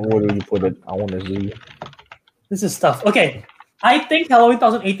 Oh, Where do you put it? I want to see. this is tough. Okay, I think Halloween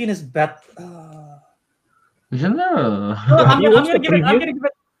 2018 is better. Isn't there? I'm you gonna watched the give it. I'm preview? gonna give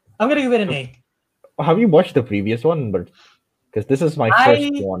it. I'm gonna give it an A. Have you watched the previous one? But because this is my first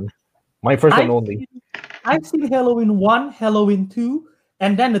I one, my first and I've only. seen, I've seen Halloween 1, Halloween 2,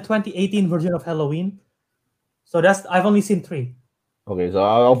 and then the 2018 version of Halloween. So I've only seen 3. Okay, so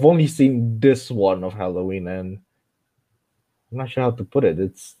I've only seen this one of Halloween, and I'm not sure how to put it.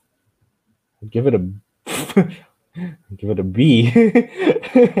 It's give it a give it a B.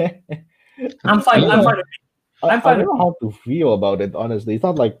 I'm fine. I'm Yeah. fine. I'm I fine don't with know how to feel about it. Honestly, it's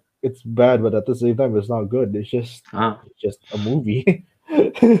not like it's bad, but at the same time, it's not good. It's just Ah, a movie.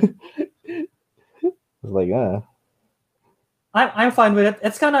 It's like I'm fine with it.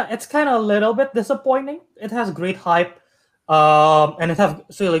 It's kind of a little bit disappointing. It has great hype, and it has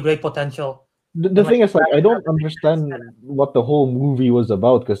really great potential. the And like, thing is, like, I don't understand what the whole movie was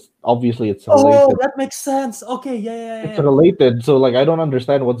about because obviously it's oh, related. that makes sense. Okay, yeah. It's related, so like I don't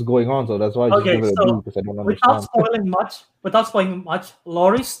understand what's going on. So that's why I just Okay, give it a B so because I don't without understand. spoiling much,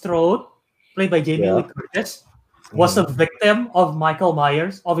 Laurie Strode, played by Jamie Yeah. Lee Curtis, was a Mhm. victim of Michael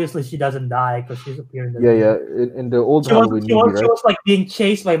Myers. Obviously, she doesn't die because she's appearing. Yeah. In the old Halloween She movie, right? was like being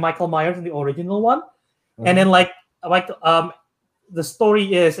chased by Michael Myers in the original one, and then like the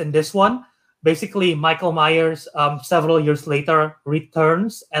story is in this one. Basically, Michael Myers, several years later,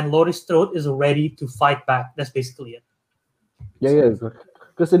 returns, and Laurie Strode is ready to fight back. That's basically it. Yeah.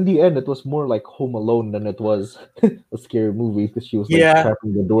 Because in the end, it was more like Home Alone than it was a scary movie. Because she was like Yeah,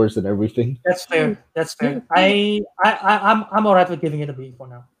 tapping the doors and everything. that's fair. That's fair. I'm alright with giving it a B for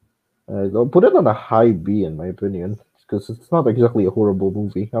now. I'll put it on a high B in my opinion, because it's not exactly a horrible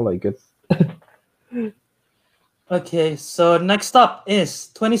movie. I like it. Okay, so next up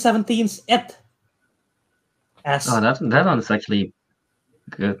is 2017's It. S. oh, that one's actually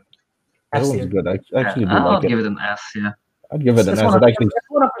good. That S one's tier. good. I actually do I'll like it. give it an S. Yeah. I'd give it an It's S. one, It of, actually,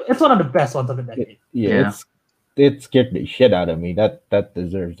 it's one of the best ones of the decade. Yeah. it scared the shit out of me. That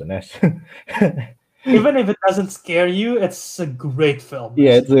deserves an S. Even if it doesn't scare you, it's a great film.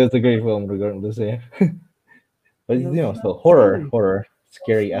 Yeah, it's a great film regardless. Yeah, but so horror,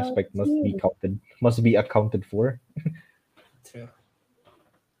 scary aspect must be accounted for. True.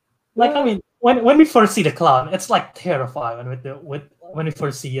 Like I mean, when we first see the clown, it's like terrifying when we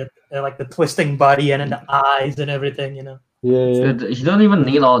first see it, like the twisting body and then the eyes and everything. You know. Yeah. You don't even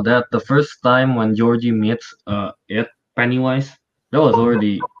need all that. The first time when Georgie meets Pennywise, that was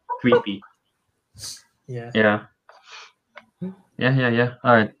already creepy. Yeah. Yeah.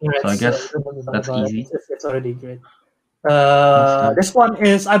 All right. So I guess that's easy. It's already great. Next This one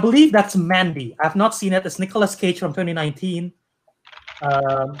is, I believe that's Mandy. I've not seen it. It's Nicolas Cage from 2019.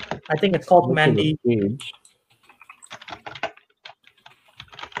 I think it's called Mandy. Cage.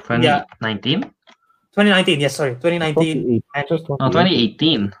 2019? 2019, yes, sorry. 2019.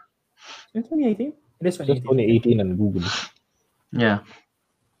 2018. 2018? It is 2018. Just 2018 and Google. Yeah.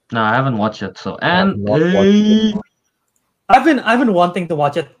 No, I haven't watched it. So I've been wanting to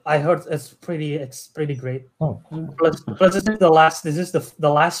watch it. I heard it's pretty great. Oh. Plus this is the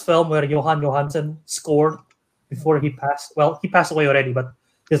last film where Johan Johansson scored before he passed. Well, he passed away already, but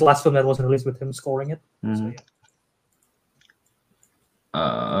his last film that was released with him scoring it. So, yeah.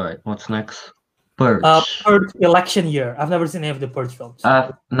 All right. What's next? Purge. Purge election year. I've never seen any of the Purge films.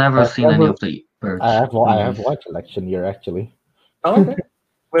 I've never seen any of the Purge. I have watched election year actually. Oh, okay.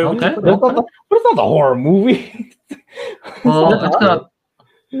 Okay. But it's not a horror movie. Well,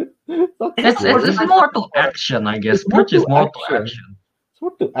 it's more to action, I guess. Purge is more to action. It's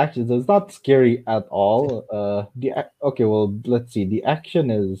more to action. So it's not scary at all. Okay, well, let's see. The action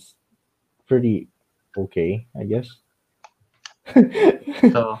is pretty okay, I guess.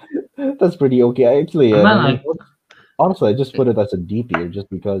 So that's pretty okay. Actually, man, honestly, I just put it as a D tier just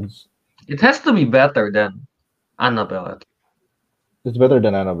because it has to be better than Annabelle. It's better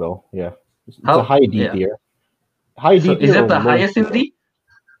than Annabelle. Yeah, it's a high D tier. High D tier. Is it the highest in D?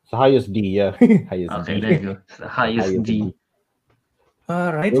 It's the highest D. Yeah, highest okay, D. there you go. It's the highest D.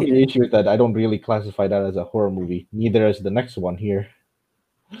 All right. The only issue is that I don't really classify that as a horror movie. Neither is the next one here.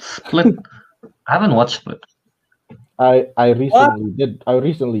 Split. I haven't watched Split. I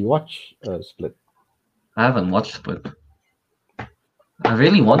recently watched Split. I haven't watched Split. I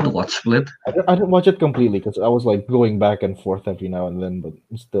really want to watch Split. I didn't watch it completely because I was like going back and forth every now and then, but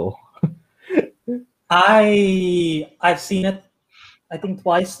still. I've seen it, I think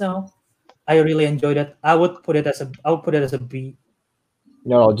twice now. I really enjoyed it. I would put it as a B.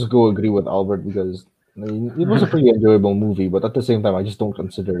 Yeah, I'll just go agree with Albert because it was a pretty enjoyable movie, but at the same time, I just don't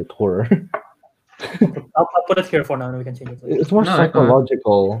consider it horror. I'll put it here for now, and we can change it later. It's more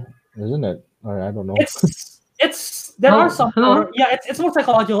psychological, isn't it? Or I don't know. There are some horror. Yeah, it's more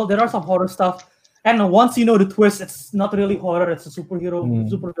psychological. There are some horror stuff, and once you know the twist, it's not really horror. It's a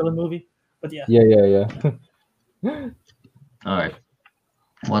supervillain movie. But yeah. Yeah. All right.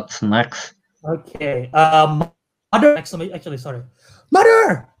 What's next? Okay. Mother exclamation. Actually, sorry.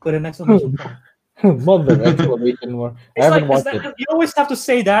 Mother with an exclamation point. Mother exclamation mark. I It's haven't like it's watched that, it. you always have to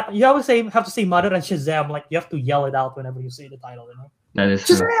say that. You always have to say mother and Shazam. Like you have to yell it out whenever you say the title. You know. That is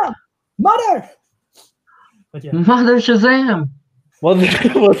true. Shazam, mother. But yeah. Mother Shazam! Mother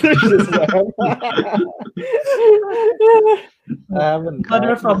Shazam. I haven't.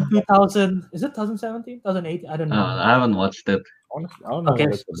 Mother from 2000. Is it 2017? 2018? I don't know. I haven't watched it. Honestly, I don't know Okay,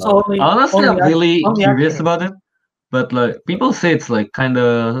 what it's about. so only, Honestly, I'm only really only curious actor. about it. But like people say it's like kind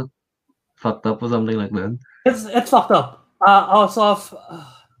of fucked up or something like that. It's fucked up. Also,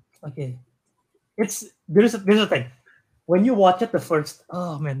 okay. There's a thing. When you watch it the first,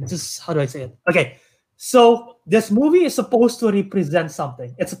 oh man, this is how do I say it? Okay, so this movie is supposed to represent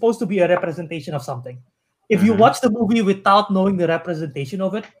something. It's supposed to be a representation of something. If you Mhm. watch the movie without knowing the representation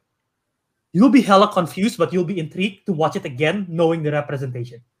of it, you'll be hella confused, but you'll be intrigued to watch it again, knowing the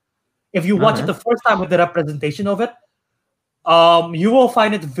representation. If you watch it the first time with the representation of it, you will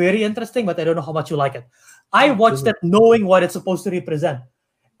find it very interesting, but I don't know how much you like it. I watched it knowing what it's supposed to represent,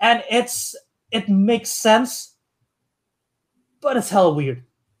 and it makes sense, but it's hella weird.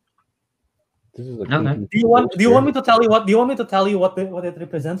 This is a Okay. creepy Do you want poster. me to tell you what? Do you want me to tell you what it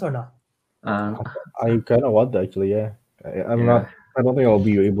represents or not? I kind of want actually. Yeah, I'm Yeah. not. I don't think I'll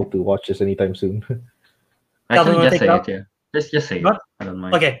be able to watch this anytime soon. Calvin, Actually, wanna just take say it it. Yeah. Just say it. What? I don't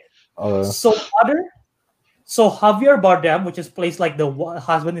mind. Okay, Uh, so Javier Bardem, which is plays like the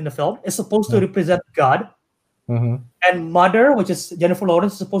husband in the film, is supposed to represent God, mhm. and Mother, which is Jennifer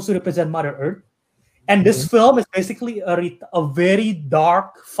Lawrence, is supposed to represent Mother Earth. And this film is basically a very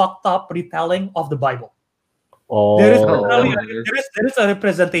dark, fucked up retelling of the Bible. There is Oh, literally Oh. there is a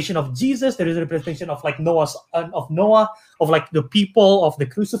representation of Jesus. There is a representation of like Noah, of like the people, of the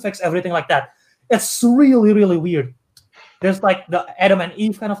crucifix, everything like that. It's really really weird. There's like the Adam and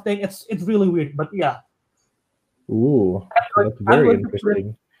Eve kind of thing. It's really weird. But yeah, ooh, that's I'm very going to put it-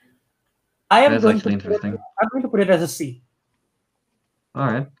 interesting. I am That's going actually to put it, interesting. I'm going to put it as a C, All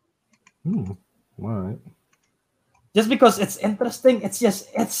right. Hmm. All right. just because it's interesting. It's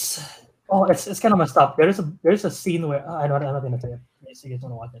kind of messed up. There is a scene where I'm not gonna say it. So you guys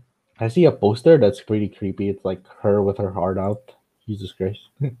want to watch it. I see a poster that's pretty creepy. It's like her with her heart out. Jesus Christ.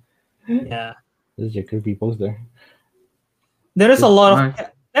 Yeah, This is a creepy poster. there is a lot of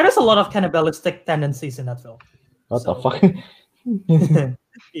Alright. there is a lot of cannibalistic tendencies in that film. What So- the fuck?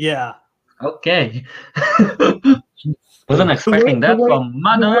 Yeah. Okay. Wasn't expecting that from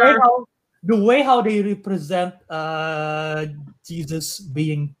Mother. The way how they represent Jesus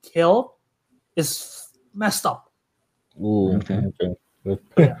being killed is messed up. Ooh, Okay. okay.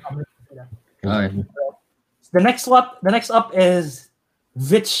 Yeah, I'm gonna say that. Alright. The next up is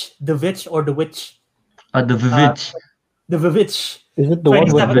Witch, the Witch or the Witch. The Vivitch. The Witch. Is it the one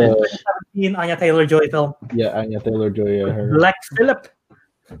with 2017 the Anya Taylor-Joy film. Anya Taylor-Joy? Her. Black Phillip.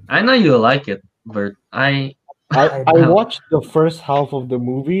 I know you like it, but I I watched the first half of the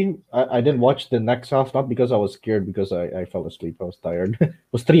movie. I didn't watch the next half, not because I was scared, because I fell asleep. I was tired. It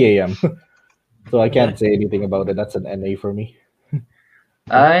was 3 a.m. So I can't say anything about it. That's an NA for me.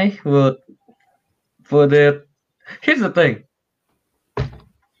 I would put it. Here's the thing.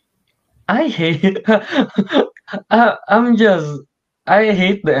 I hate. I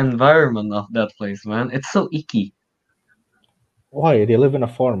hate the environment of that place, man. It's so icky. Why? They live in a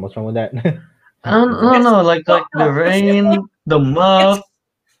farm. What's wrong with that? No, like the rain, the mud,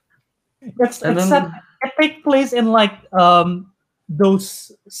 and then it takes place in like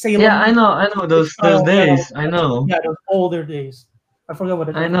those Salem. yeah, I know those days. I know. Yeah, those older days. I forgot what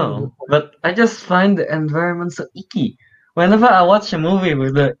it I know, but I just find the environment so icky. Whenever I watch a movie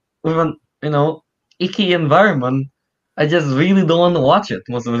with an icky environment, I just really don't want to watch it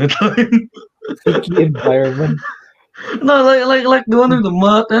most of the time. Icky environment. No, like the one with the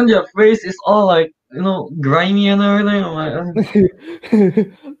mud and your face is all like grimy and everything. I'm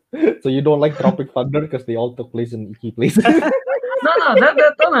like, So you don't like Tropic Thunder because they all took place in icky places. no,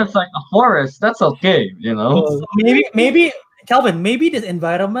 that one is like a forest. That's okay, So maybe Calvin, maybe this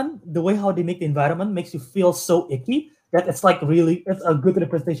environment, the way how they make the environment makes you feel so icky that it's like really it's a good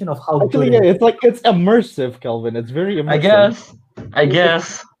representation of how Actually, good yeah, it's immersive, Kelvin. It's very immersive. I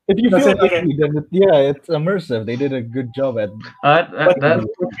guess. If you That's feel it, okay. icky, then it's immersive. They did a good job at. That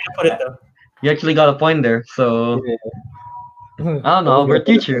put it though. you actually got a point there. So I don't know. We're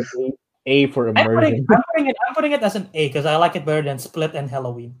teachers. A for immersion. I'm putting it as an A because I like it better than Split and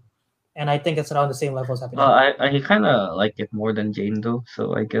Halloween, and I think it's around the same level as Happy Death. I kind of like it more than Jane though.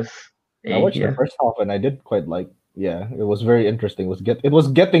 So I guess A. I watched Yeah. the first half and I did quite like Yeah, it was very interesting. It was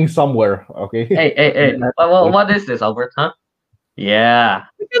getting somewhere. Okay. Hey. What is this, Albert? Huh? Yeah.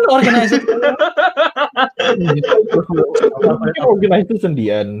 We can organize it. We can organize this in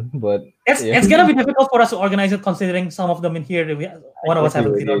the end, but It's gonna be difficult for us to organize it, considering some of them in here one of us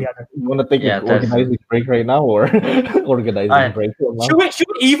haven't seen the other. You want to take Yeah, an that's- organizing break right now, or organizing Alright. break? Right now? Should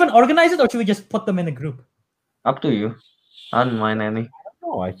we even organize it, or should we just put them in a group? Up to you. I don't mind any.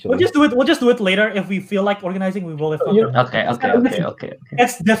 No, actually. We'll just do it later. If we feel like organizing, we will. If not, Yeah. Okay.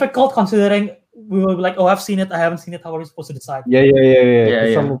 It's difficult considering we will be like, oh, I've seen it, I haven't seen it. How are we supposed to decide? Yeah. Yeah, 'Cause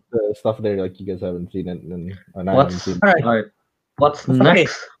yeah. Some of the stuff there, like you guys haven't seen it, and I haven't What's seen. Alright. What's Okay.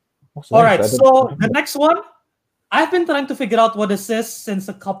 next? All right. So the next one, I've been trying to figure out what this is since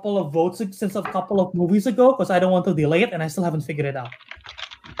a couple of movies ago, because I don't want to delay it, and I still haven't figured it out.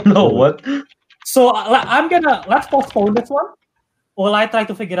 No, what? So let's postpone this one. While I try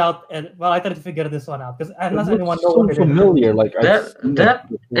to figure this one out, because unless It anyone looks knows so what it is. familiar. Like That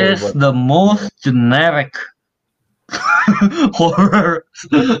is the most generic horror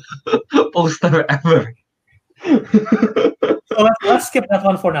poster ever. So let's skip that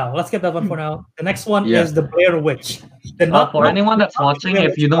one for now. The next one Yeah. is the Blair Witch. For anyone that's watching,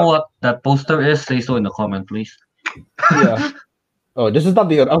 if you know what that poster is, say so in the comment, please. Yeah. Oh, this is not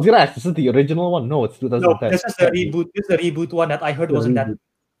the. I was gonna ask. This is the original one. No, it's No, 2010. this is the reboot. This is the reboot one that I heard wasn't that.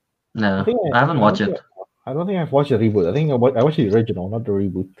 No, think I haven't watched it. I don't think I've watched the reboot. I think I watched the original, not the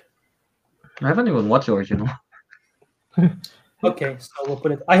reboot. I haven't even watched the original. Okay, so we'll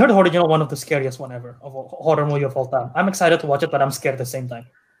put it. I heard the original one of the scariest one ever of a horror movie of all time. I'm excited to watch it, but I'm scared at the same time.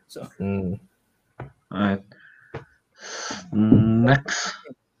 So Mm. Alright. Next.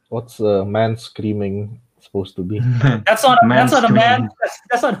 What's a man screaming supposed to be? that's not a man. screaming.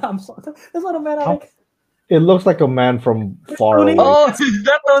 That's not. I'm sorry. That's not a man. Alec. It looks like a man from far Tony. away. Oh, is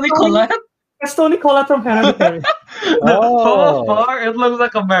that Tony Collette? It's Tony Collette from Hereditary. Oh. From afar, it looks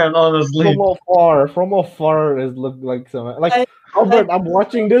like a man, honestly. From afar, it looked like some like Albert. I'm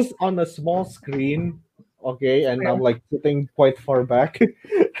watching this on a small screen, okay, and I'm like sitting quite far back.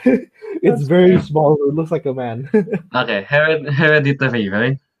 It's very small. It looks like a man. Okay, Hereditary,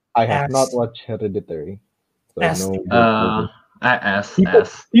 right? I have Yes. not watched Hereditary. So Yes. no. S.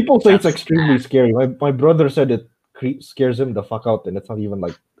 People say it's Yes. extremely scary. My brother said it scares him the fuck out, and it's not even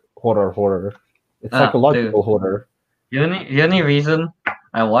like horror. It's psychological horror. The only reason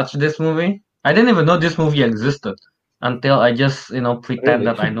I watched this movie, I didn't even know this movie existed until I just pretend Really?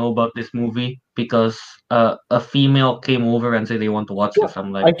 that I know about this movie because a female came over and said they want to watch this.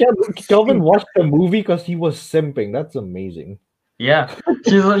 I'm I like, can't. Kelvin watched the movie because he was simping. That's amazing. yeah.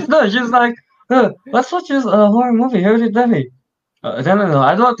 She's like, no, she's like, let's watch this horror movie, Hereditary. Then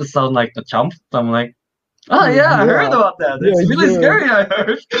I don't want to sound like a chump. So I'm like, oh yeah, I heard Yeah. about that. It's Yeah, really yeah. scary. I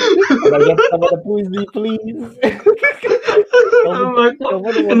heard. Can I get some of the pussy, please? I'm like,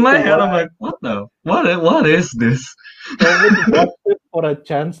 what? In my head, I'm like, what is this? Kelvin watched it for a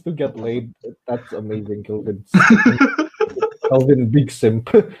chance to get laid. That's amazing, Kelvin. Kelvin Big Simp.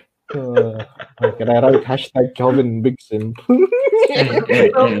 Can I write hashtag Kelvin Big Simp? Hey.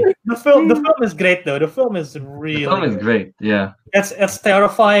 The film is great though. The film is really. The film is great. Yeah. It's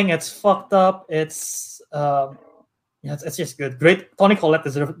terrifying. It's fucked up. It's it's just good. Great. Tony Collette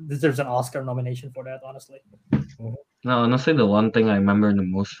deserves an Oscar nomination for that. Honestly. No, honestly, the one thing I remember the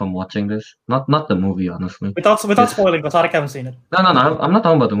most from watching this, not the movie, honestly. Without Yes. spoiling, because I haven't seen it. No, I'm not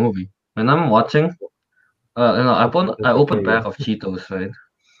talking about the movie. When I'm watching, I open a pack of Cheetos, right?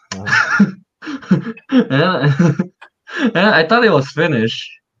 and I thought it was finished.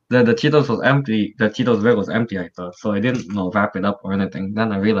 The Cheetos was empty. The Cheetos bag was empty. I thought so. I didn't wrap it up or anything.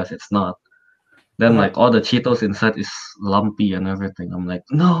 Then I realized it's not. Then like all the Cheetos inside is lumpy and everything. I'm like,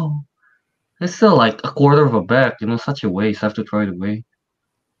 no, it's still like a quarter of a bag. Such a waste. I have to throw it away.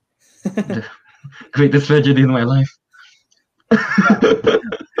 Greatest tragedy in my life.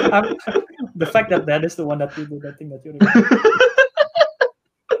 The fact that is the one that you do that thing that you do.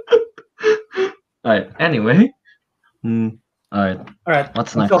 Alright. Anyway. Alright. All right.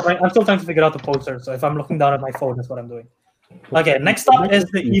 What's I'm next? still trying to figure out the poster. So if I'm looking down at my phone, that's what I'm doing. Okay. Next up is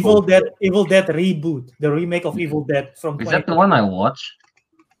the Evil Dead reboot, the remake of Evil Dead from. Is that the one I watched?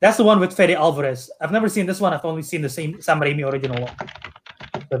 That's the one with Fede Alvarez. I've never seen this one. I've only seen the same Sam Raimi original one.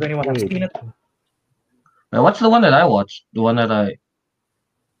 So if anyone has seen it, I watched the one that I watched. The one that I.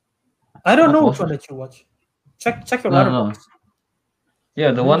 I don't know What which one that you watch. Check your No, letterbox.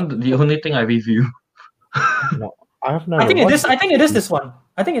 Yeah, the only thing I review. I have never. I think it is. watched I think it is this one.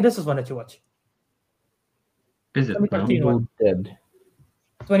 I think it is this one that you watch. Is it? No? 2013 Evil one. Dead.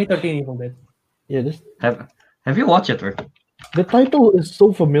 2013 Evil Dead. Yeah, this. Have you watched it, Rick? The title is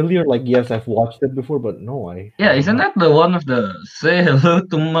so familiar. Like, yes, I've watched it before, but no, I Yeah, have isn't not. that the one of the say hello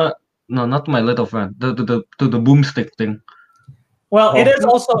to my no, not my little friend, the boomstick thing? Well, it Oh, is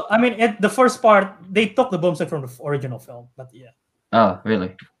also. I mean, the first part they took the boomstick from the original film, but yeah, Oh,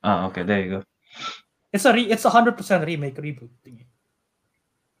 really? Oh, okay, there you go. it's 100% remake reboot thingy.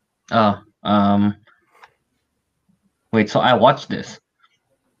 Oh, wait, so I watched this.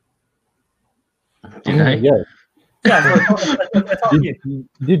 Did I? yeah. Yeah, so it's all you.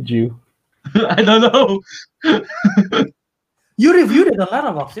 Did you? I don't know. You reviewed it on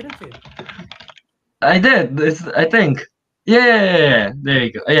Letterboxd, didn't you? I did. I think. Yeah. There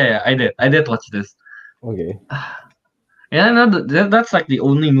you go. Yeah, I did watch this. Okay. Yeah, I know that's like the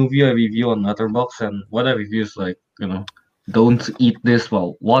only movie I review on Letterboxd, and what I review is like, don't eat this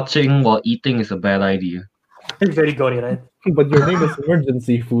while watching while eating is a bad idea. It's very gory, right? But your name is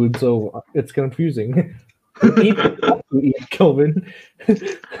emergency food, so it's confusing. Eat what to eat, Kelvin.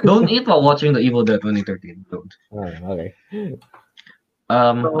 Don't eat while watching The Evil Dead 2013. Don't. Okay.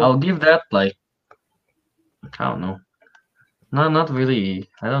 I'll give that like, I don't know. No, not really.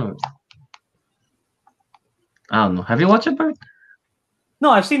 I don't know. Have you watched it, Bert? No,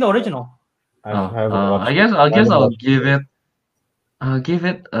 I've seen the original. I haven't watched I guess it. I'll give it. I'll give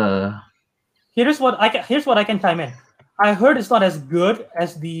it. Here's what I can chime in. I heard it's not as good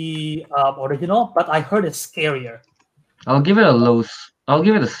as the original, but I heard it's scarier. I'll give it a low. I'll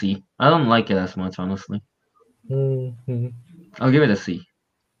give it a C. I don't like it as much, honestly. Mm-hmm. I'll give it a C.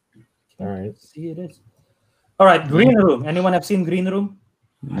 All right. See, it is. All right, Green Room. Anyone have seen Green Room?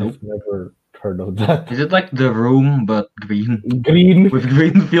 Nope. I've never heard of that. Is it like The Room but green Green. with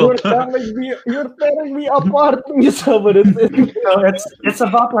green filter? You're tearing me apart, Misa, but it's So it's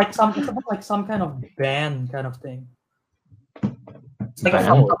about like some kind of band kind of thing. It's like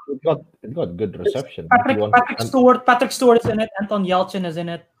Band? it got good reception. Patrick Stewart is in it. Anton Yelchin is in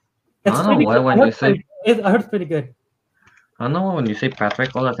it. It's I don't know why when you say I heard it's pretty good. I don't know when you say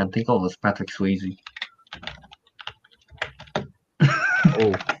Patrick, all I can think of is Patrick Swayze.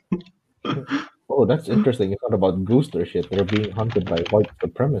 Oh. Oh, that's interesting. It's not about ghost or shit. They're being hunted by white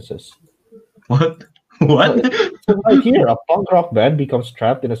supremacists. What? What? So right here, a punk rock band becomes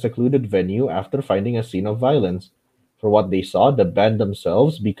trapped in a secluded venue after finding a scene of violence. For what they saw, the band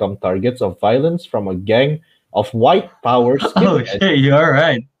themselves become targets of violence from a gang of white power Oh skinheads shit, you're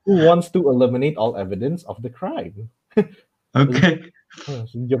right. who wants to eliminate all evidence of the crime. Okay. Oh,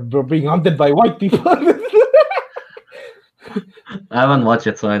 so you're being hunted by white people. I haven't watched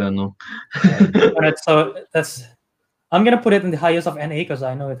it, so I don't know. All right, so I'm gonna put it in the highest of NA because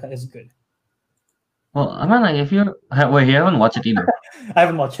I know it is good. Well, I mean, like, if you wait, you haven't watched it either. I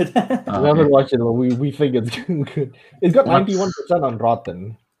haven't watched it. We Oh, haven't okay. watched it, but we think it's good. It's got What's- 91% on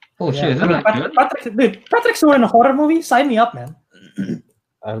Rotten. Oh Yeah. shit, isn't that good? Patrick Stewart in a horror movie? Sign me up, man.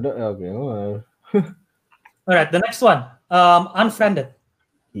 I've done, okay. All right, the next one. Unfriended.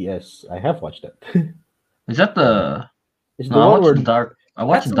 Yes, I have watched it. Is that the It's the no? I one where watched Dark. I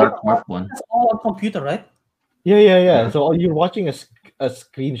watched That's Dark what- Web one. That's all on computer, right? yeah. So you're watching a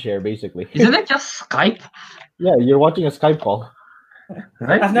screen share basically. Isn't it just Skype? Yeah, you're watching a Skype call.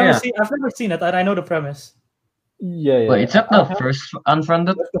 Right? I've never Yeah. seen it, and I know the premise. Yeah. Wait, is that the first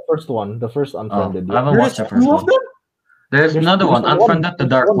Unfriended? That's the first one. The first Oh, Unfriended. I haven't watched the There's first two of one. them? There's another one, there's Unfriended the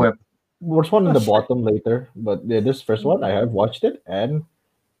Dark one- Web. There's one in Oh, the shit. bottom later, but this first one I have watched it, and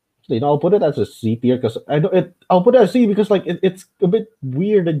I'll put it as a C tier because I don't. I'll put it as C because like it's a bit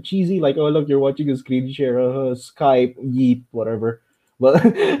weird and cheesy. Like, oh look, you're watching a screen share, Skype, yeet, whatever. But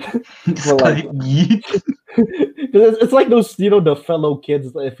well, like, Skype Yeet. it's like those, the fellow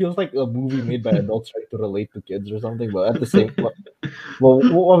kids. It feels like a movie made by adults trying to relate to kids or something. But at the same,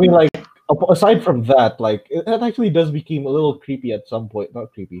 well, I mean, like aside from that, like it actually does become a little creepy at some point.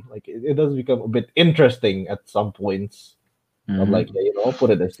 Not creepy, like it does become a bit interesting at some points. I'm Mhm. like, yeah, I'll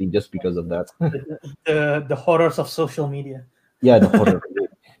put it as C just because of that. The horrors of social media. Yeah, the horror.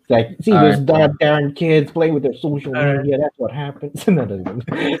 Like, see, All there's right. darn kids playing with their social All right. media. That's what happens. No, no, no.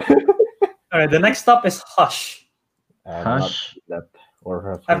 All right, the next up is Hush. I've not Hush. seen that or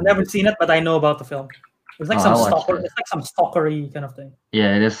have I've never seen it, but I know about the film. It's like Oh, some I watched stalker. it. It's like some stalkery kind of thing.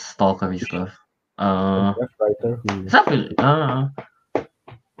 Yeah, it is stalkery stuff. writer who It's not really.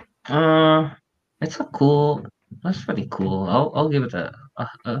 It's a cool. That's pretty cool. I'll give it a.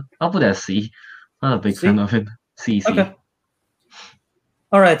 I'll put it as C. Not a big C? fan of it. C. Okay.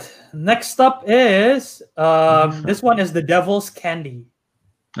 All right. Next up is this one is The Devil's Candy.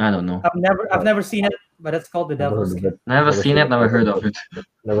 I don't know. I've never seen it, but it's called The never Devil's heard of Candy. it. Never seen it. Never heard of it.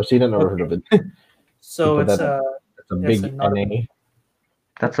 Never seen it, never heard of it. So Put it's that It's a Yes, big another- NA.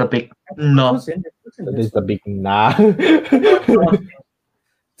 That's a big no. who's in it? That is the big nah.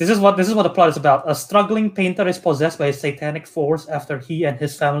 This is what the plot is about. A struggling painter is possessed by a satanic force after he and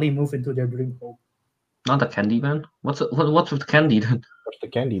his family move into their dream home. Not the Candyman. What's with Candy then? What's the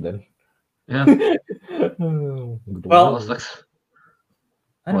candy then? Yeah. Well, That was like,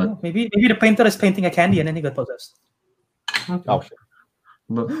 I don't what? know. Maybe the painter is painting a candy and then he got possessed. Oh shit.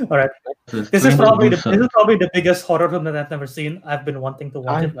 But All right. This is probably the biggest horror film that I've never seen. I've been wanting to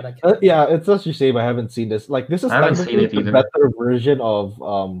watch it, but I can't. Yeah, it's such a shame I haven't seen this. Like this is I haven't technically seen it the either. better version of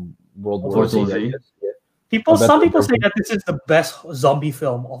World War World Z. War I Z. guess. Some people say that this is the best zombie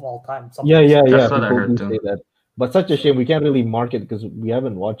film of all time. Some Yeah. That's what I People heard do too. say that, but such a shame we can't really market because we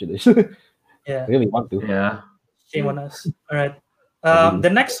haven't watched it. Yeah. Really want to. Yeah. Shame on us. All right. Really. The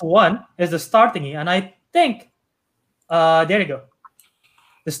next one is the Star thingy, and I think, there you go.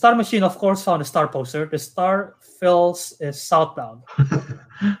 The Star Machine, of course, found a Star poster. The Star fills is Southbound.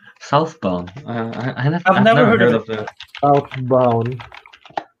 Southbound. I've I've never heard of of that. Southbound.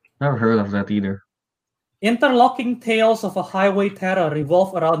 Never heard of that either. Interlocking tales of a highway terror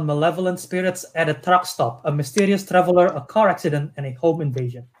revolve around malevolent spirits at a truck stop, a mysterious traveler, a car accident, and a home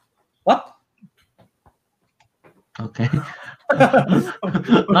invasion. What? Okay.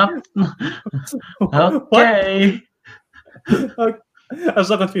 Not okay. I'm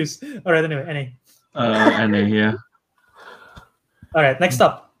so confused. All right, anyway. Yeah. All right, next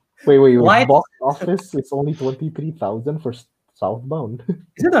up. Wait. Lights- Box office is only 23,000 for Southbound.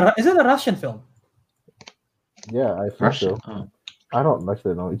 Is it a Russian film? Yeah, I think Russia. so. Oh. I don't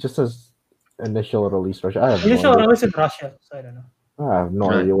actually know. It just says initial release Russia. I have Initial no idea. release in Russia, so I don't know. I have no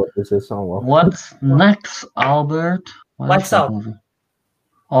Right. idea what this is. Oh well. What's next, Albert? What Lights is that Out. movie?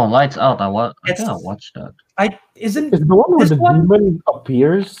 Oh, Lights Out. I think I It's- watched that. Isn't Is the one where This the one- demon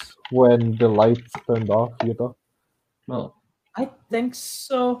appears when the lights turned off, you know? Well, I think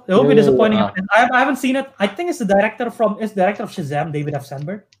so. It will be Yeah, disappointing. yeah. I haven't seen it. I think it's the director of Shazam, David F.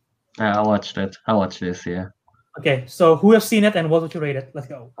 Sandberg. yeah, I watched it. I watched this. Yeah. Okay, so who have seen it and what would you rate it? Let's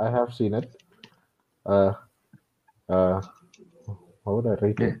go. I have seen it. What would I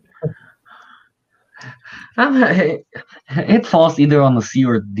rate it? It falls either on a C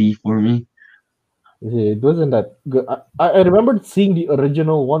or D for me. Yeah, it wasn't that good. I remembered seeing the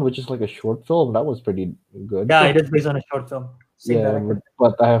original one, which is like a short film. That was pretty good. Yeah, it is based on a short film. Same Yeah, director.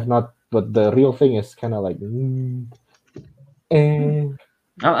 but I have not. But the real thing is kind of like.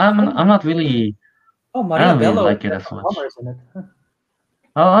 I'm not really. Oh, I Maria don't really Bello. like it as much. Plumbers in it. Huh.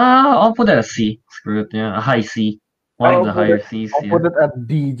 I'll put it a C. Screw it. Yeah, a high C. One of the I'll put higher C's. I'll Yeah. put it at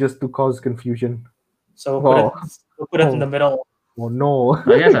D just to cause confusion. So Oh. we'll put it in the middle. Oh no!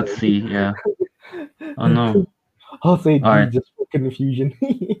 I guess at C. Yeah. Oh no. I'll say D Alright. just for confusion.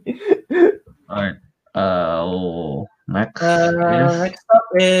 All right. Next. Next up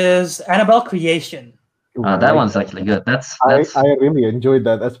is Annabelle Creation. That one's actually good. That's I really enjoyed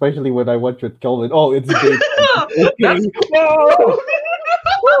that, especially when I watched with Kelvin. Oh, it's great. That's-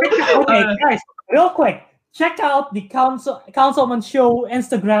 Okay, guys, real quick, check out the Councilman Show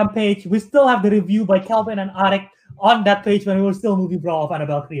Instagram page. We still have the review by Calvin and Arik on that page when we were still movie bro of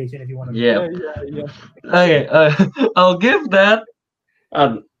Annabelle Creation. If you want to, yeah. yeah. Okay. I'll give that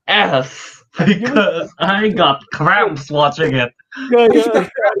an S because I got cramps watching it. Yeah. I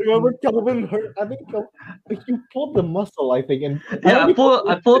remember Kelvin hurt. I think you pulled the muscle. I think, and Yeah, I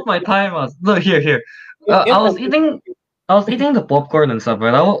pulled my time out. Look here. I was eating the popcorn and stuff,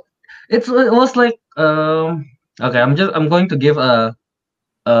 right? It was like okay. I'm going to give a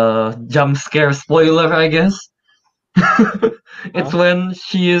jump scare spoiler, I guess. It's when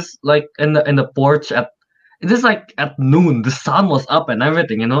she is like in the porch at. It is like at noon. The sun was up and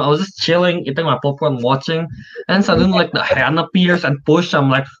everything. You know, I was just chilling, eating my popcorn, watching, and suddenly like the hand appears and push.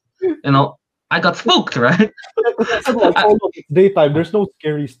 I'm like, I got spooked, right? It's daytime. There's no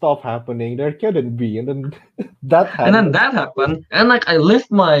scary stuff happening. There couldn't be, and then that happened. And then that happened, and like I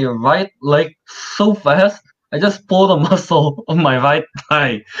lift my right leg so fast, I just pulled a muscle of my right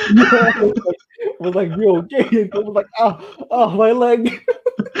thigh. was like, you okay? And I was like, my leg.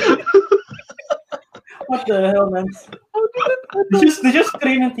 what the hell, man? Did you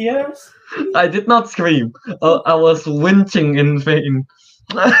scream in tears? I did not scream. I was winching in pain.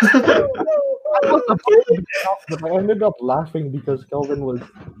 I was supposed to be shocked, but I ended up laughing because Kelvin was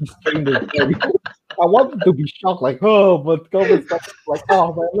strained his leg. I wanted to be shocked, like, oh, but Kelvin's like,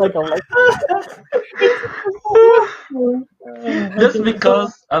 oh, my leg. I'm like, Just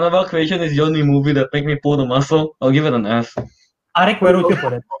because Annabelle Creation is the only movie that make me pull the muscle, I'll give it an S. Arik, where would you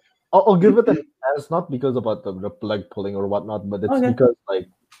put it? I'll give it an S, not because about the leg pulling or whatnot, but it's Okay. because like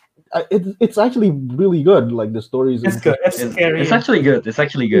it's actually really good. Like the stories. It's good. It's scary. It's actually good. It's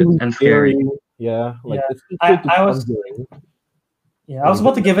actually good and scary. Yeah, like Yeah. it's equal to I was Conjuring. I was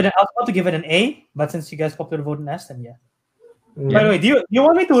about to give it. I was about to give it an A, but since you guys popular vote an S, then yeah. By the way, do you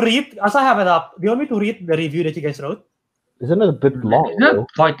want me to read? As I have it up, do you want me to read the review that you guys wrote? Isn't it a bit long? Isn't it Though?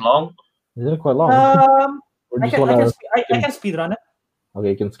 quite long? Isn't it quite long? Or I just can wanna I can speed run it. okay,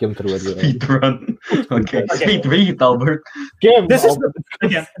 you can skim through it. Yeah. Speed run. Okay, Okay. speed read, Albert. Skim. This is Albert.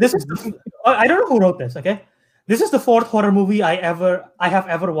 Again. This is I don't know who wrote this. Okay, this is the fourth horror movie I have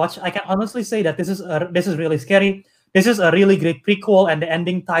ever watched. I can honestly say that this is really scary. This is a really great prequel, and the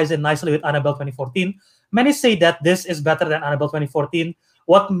ending ties in nicely with Annabelle 2014. Many say that this is better than Annabelle 2014.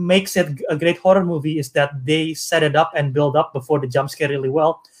 What makes it a great horror movie is that they set it up and build up before the jump scare really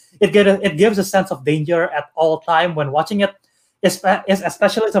well. It gives a sense of danger at all time when watching it. It's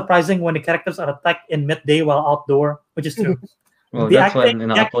especially surprising when the characters are attacked in midday while outdoor, which is true. Well, The that's acting- when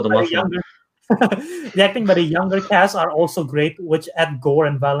the I acting put the by the mushroom. younger- the acting by the younger cast are also great, which add gore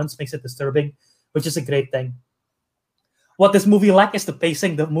and violence makes it disturbing, which is a great thing. What this movie lacks is the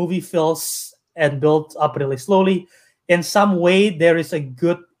pacing. The movie feels and builds up really slowly. In some way, there is a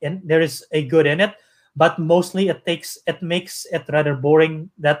good in it, but mostly it makes it rather boring.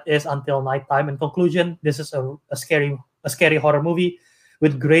 That is until nighttime. In conclusion, this is a scary horror movie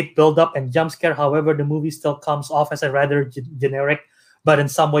with great build up and jump scare. However, the movie still comes off as a rather generic, but in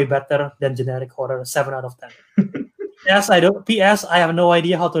some way better than generic horror. 7 out of 10. Yes, I do. P.S. I have no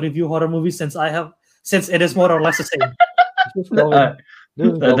idea how to review horror movies since it is more or less the same. This is going- this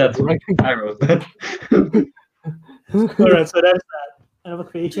is That's going- I wrote that. All right, so that is that. Another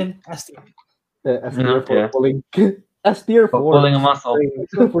creation. S tier. S tier for Yeah. pulling. S tier For for pulling a muscle.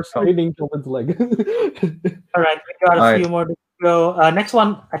 for straining someone's leg. All right, we got a All few more to go. Next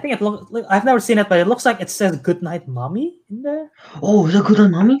one, I think I've never seen it, but it looks like it says "Goodnight, Mommy" in there. Oh, is it good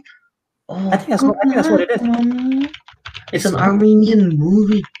on mommy? Oh, I think that's what it is. Mommy. It's an Armenian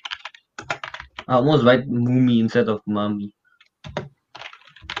movie. I almost write Mumi instead of mommy.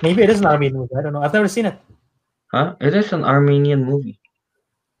 Maybe it is an Armenian movie. I don't know. I've never seen it. Huh? It is an Armenian movie.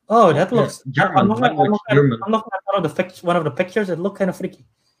 Oh, that looks German, I'm looking language German. I'm looking at one of the pictures. It looked kind of freaky.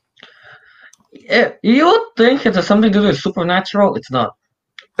 You would think it has something to do with supernatural. It's not.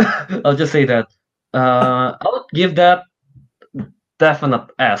 I'll just say that. I'll give that definite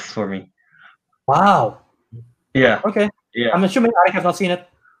S for me. Wow. Yeah, Okay. yeah. I'm assuming Arik has not seen it.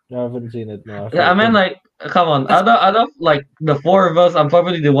 I haven't seen it. No, Yeah, I mean, like, come on. Out of like the four of us, I'm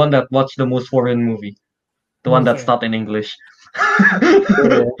probably the one that watched the most foreign movie. The one that's Okay. not in English.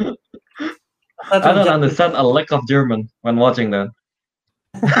 Yeah. I don't understand a lick of German when watching that.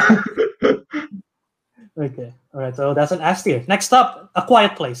 Okay. All right. So that's an S tier. Next up, A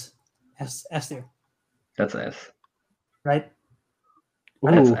Quiet Place. S tier. That's S. Right.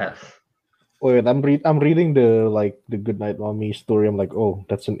 That's Ooh. S. Wait, I'm reading the Goodnight Mommy story. I'm like, oh,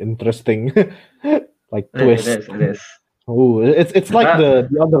 that's an interesting like twist. It is. Oh, it's like That-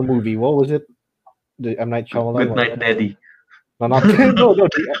 the other movie. What was it? The M Night Shyamalan. Good night, Daddy. No, not no.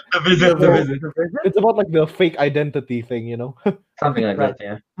 The visit, the visit. It's about like the fake identity thing, you know. Something like Right. that,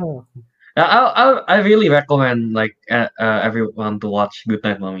 yeah. Oh. I really recommend like everyone to watch Good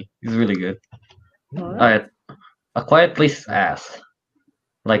Night, Mommy. It's really good. All right. Alright, A Quiet Place ass.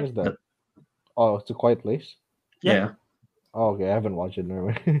 Like What is that? Oh, it's a quiet place. yeah. Oh, okay, I haven't watched it.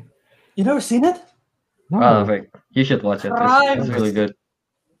 Never mind. You never seen it? No. Vic, you should watch it. It's Crimes. really good.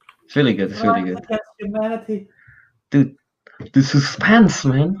 It's really good. It's really good, Against humanity. dude. The suspense,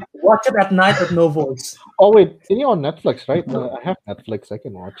 man. Watch it at night with no voice. Oh wait, it's on Netflix, right? I have Netflix. I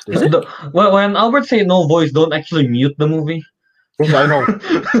can watch this. When Albert say no voice, don't actually mute the movie. Yes, I know.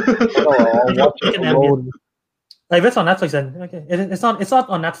 I'll watch it You can alone. Like, if it's on Netflix, then okay. It's not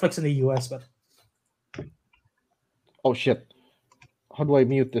on Netflix in the US, but Oh shit! How do I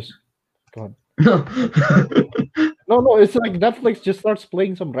mute this? God. No. No, it's like Netflix just starts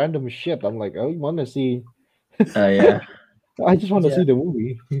playing some random shit. I'm like, I want to see. Yeah. I just want to Yeah. see the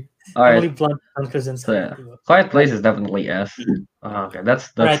movie. All Emily right. Blunt countries and So yeah, stuff. Quiet Place is definitely S. Okay, that's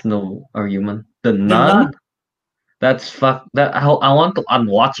Right. no argument. The Nun? Nun. That's fuck. That I want to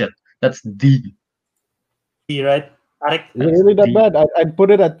unwatch it. That's D. Right? Arik? Is it really that Deep. bad? I'd put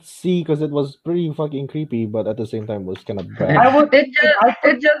it at C because it was pretty fucking creepy, but at the same time was kind of bad. I would-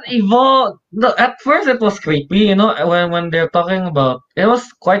 It just evolved. No, at first it was creepy, you know, when they're talking about it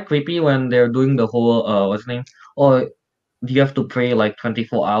was quite creepy when they're doing the whole what's the name? Oh, you have to pray like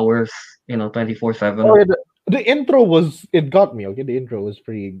 24 hours, 24/7. Oh, yeah, the intro was it got me. Okay, the intro was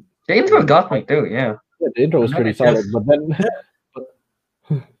pretty. The intro got me too, yeah. Yeah, the intro was And then pretty it solid, just- but then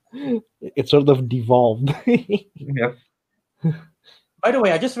it sort of devolved. Yeah. By the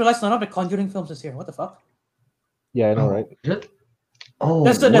way, I just realized none of the Conjuring films is here. What the fuck? Yeah, I know, right? Is it? Oh,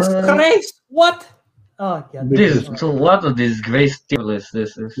 That's a what? disgrace. What? Oh yeah. This so what a disgrace tier list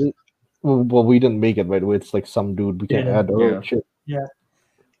this is. Well, we didn't make it, by the way. It's like some dude. We can Yeah. add our own Yeah. shit. That's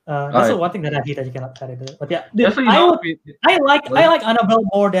the Alright. one thing that I hate that you cannot edit it. But yeah, Just so you I know, would, I like Annabelle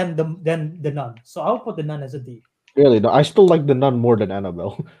more than the Nun. So I'll put the Nun as a D. Really, no, I still like the Nun more than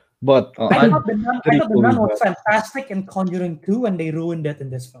Annabelle, but oh, I I, thought the Nun, I Pretty thought the cool Nun with was fantastic in Conjuring 2, and they ruined it in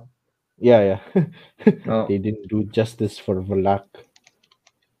this film. yeah, oh, they didn't do justice for Velak.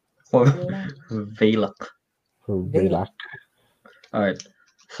 for Valak. For Velak. Velak. Alright.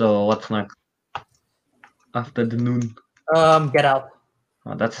 So what's next? After the noon. Get out.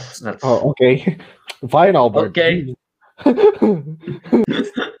 Oh, that's Oh, okay. Fine, Albert. Okay.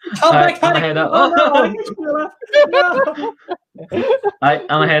 Oh Alright, my I'm god! head out. Oh, no, I can feel it. No.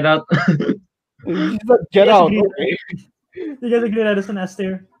 I'm head out. He said, get Yes, out. agree. Okay. You guys agree that it's an S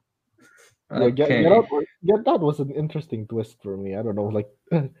tier? Yeah, Okay. get out was an interesting twist for me. I don't know, like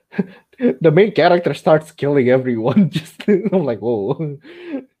the main character starts killing everyone. Just I'm like, whoa,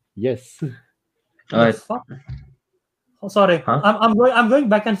 yes. What the Alright. fuck? Oh, sorry. Huh? I'm going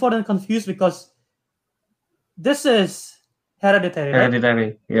back and forth and confused because this is Hereditary, right?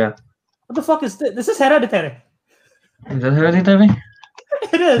 Hereditary. Yeah. What the fuck is this? This is Hereditary. Is that Hereditary?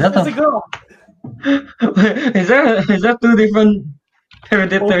 It is. What It's the a girl. is that two different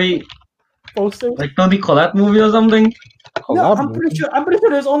Hereditary, Posters. like Tony Collette movie or something? No, Collab I'm pretty sure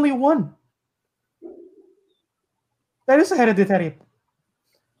there's only one. That is a Hereditary.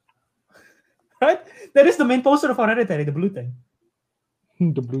 Right? That is the main poster of Hereditary, the blue thing.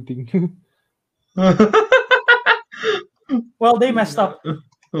 the blue thing. Well, they messed up.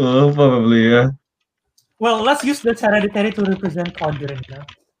 Oh, probably, yeah. Well, let's use this Hereditary to represent Conjuring now.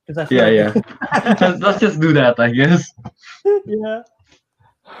 Because I feel Yeah, like let's just do that, I guess. yeah.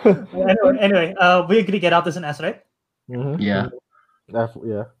 Anyway, we agree Get Out is an S, right? Mhm. Yeah.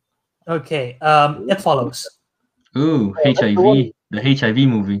 Yeah. Okay. It Follows. Ooh, that's the one. HIV. The HIV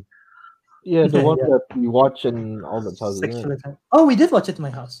movie. Yeah, the one Yeah. that we watch in all the houses. Yeah, Sexually trans- Oh, we did watch it in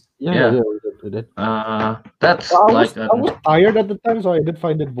my house. Yeah. we did. That's I like, was tired at the time, so I did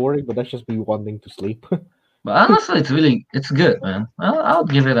find it boring. But that's just me wanting to sleep. but honestly, it's good, man. I'll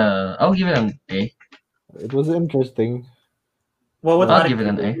give it an A. It was interesting. Well, with I'll Marek, give it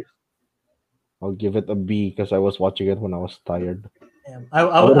an A. I'll give it a B because I was watching it when I was tired. I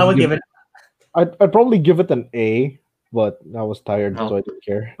would give it. I'd probably give it an A, but I was tired, so I didn't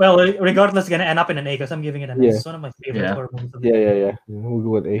care. Well, regardless, it's gonna end up in an A because I'm giving it an A. Yeah. It's one of my favorite Yeah. horror movies. of the year. Yeah. We'll go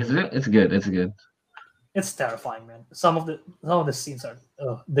with A. It's good. It's good. It's terrifying, man. Some of the scenes are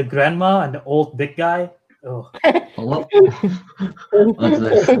the grandma and the old big guy. Oh, Oh, what's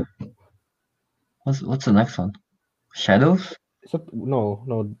this? What's the next one? Shadows? Is that, no.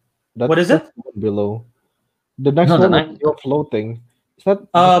 That's What is it? the one below. The next No, the one is you're floating. Is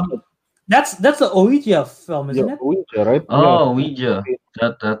that that's the Ouija film, isn't yeah, it? Ouija, right? Oh, Ouija.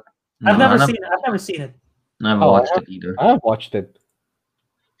 That. I've no, never I seen it. I've never seen it. never Oh, watched it either. I have watched it.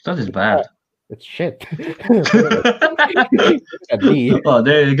 That is bad. It's shit. A D. Oh,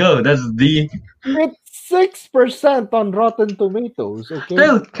 there you go. That's D. It's 6% on Rotten Tomatoes. Okay.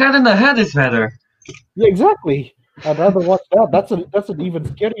 Still, Cat in the Hat is better. Yeah, exactly. I'd rather watch that. That's an even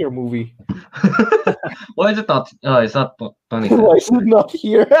scarier movie. Why is it not? Oh, it's not Tony. Why is it not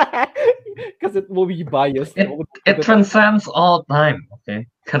here? Because it will be biased. It transcends all time. Okay,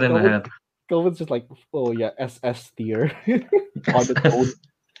 Cat in the Hat. Kelvin's just like, oh yeah, SS tier on its own.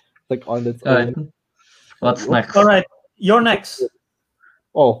 Like on its own. Alright. What's next? All right, you're next.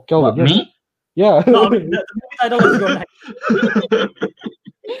 Oh, Kelvin, What, you're- me? Yeah. No, I mean, the movie title is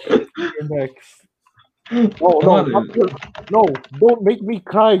You're Next. You're next. No, don't make me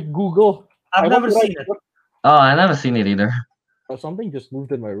cry, Google. I've I never want to seen write- it. Oh, I never seen it either. Something just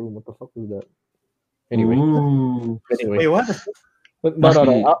moved in my room. What the fuck was that? Anyway, Ooh. Wait, what? But no. Must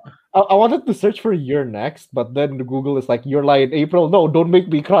be- I wanted to search for You're Next, but then Google is like, You're lying, April. No, don't make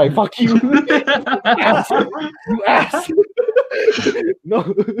me cry. Fuck you. Ass. You ass.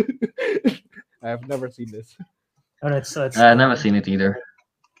 No. I have never seen this. All right, so it's I never seen it either.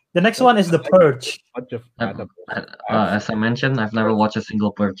 the next one is The Purge. Bunch of I've- As I mentioned, I've never watched a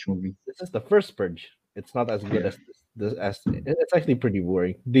single Purge movie. This is the first Purge. It's not as good as this. It's actually pretty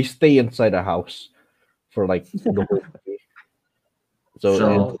boring. They stay inside a house for like the whole movie.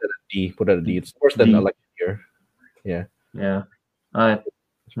 So put it at D. It's worse than D. Election Year. Yeah. Alright,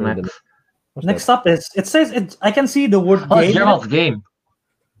 It's worse than- next. what's Next up is it says it. I can see the word Oh, game. Gerald's Game.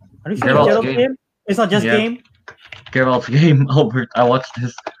 Are you sure Gerald's it's Gerald's Game. game? It's not just Yeah. game. Gerald's Game. Albert, I watched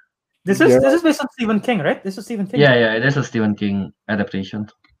this. This is based on Stephen King, right? This is Stephen King. Yeah, it is a Stephen King adaptation.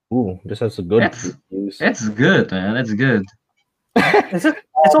 Ooh, this has a good It's- reviews. It's good, man. It's good.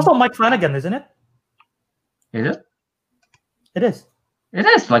 It's also Mike Flanagan, isn't it? Is it? It is. It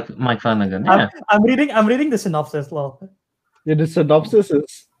is like Mike Flanagan. Yeah. I'm reading the synopsis. Lol. Yeah, the synopsis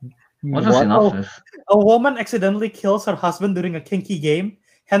is What's the synopsis? A woman accidentally kills her husband during a kinky game.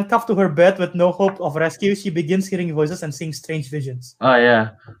 Handcuffed to her bed with no hope of rescue, she begins hearing voices and seeing strange visions. Oh yeah,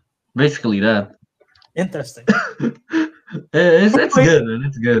 basically that. Interesting. It's good, man.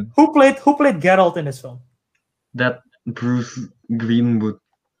 It's good. Who played Geralt in this film? That Bruce Greenwood,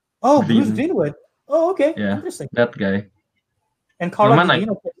 Oh, Green. Bruce Greenwood. Oh, okay. Yeah. Interesting. that guy. And Carla Man, like-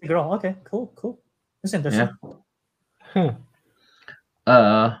 Gugino plays the girl. Okay, cool. That's interesting. Yeah.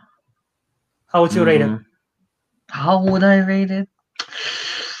 How would you rate it? How would I rate it?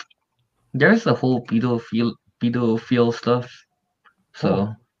 There's the whole pedophile stuff.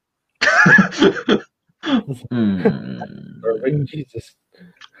 So. Jesus.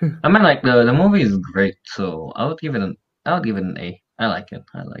 I mean, like the movie is great, so I would give it an A. I like it.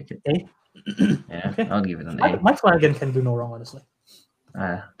 A? Yeah, Okay. I would give it an A. Mike Flanagan can do no wrong, honestly.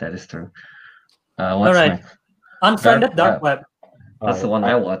 That is true. All What's right. next? Unfriended Dark Web. That's the one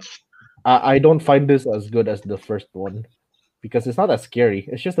I watched. I don't find this as good as the first one because it's not as scary.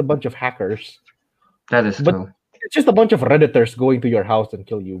 It's just a bunch of hackers. That is But- true. It's just a bunch of redditors going to your house and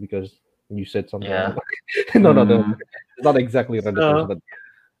kill you because you said something. Yeah. no, Mm. it's not exactly redditors, but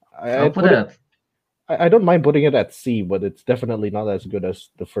I'll put it. I don't mind putting it at C, but it's definitely not as good as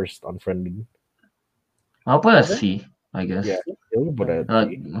the first Unfriended. I'll put a Okay. C, I guess. Yeah, you put it. Uh, At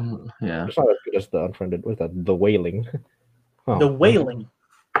C. yeah. It's not as good as the Unfriended. What's that? The Wailing. Oh, The Wailing.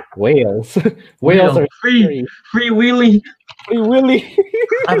 Whales. Whales are free scary. wheelie. Free Willy.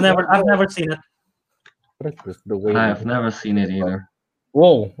 I've never seen it. What is this? The Wailing. I've never seen it either.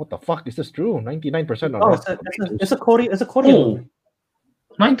 Whoa! What the fuck is this true? 99% on Oh, Rotten it's a Korean. It's a Korean Oh. movie.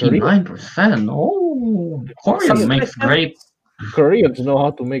 99%. Oh, Korean Some- makes great. Koreans know how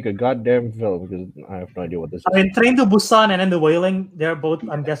to make a goddamn film because I have no idea what this is. I mean, Train to Busan and then The Wailing. They're both,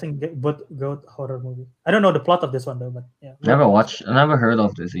 I'm guessing, both good horror movie. I don't know the plot of this one though, but yeah. Never heard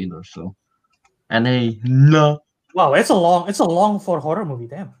of this either. So, and no. Wow, it's a long for horror movie.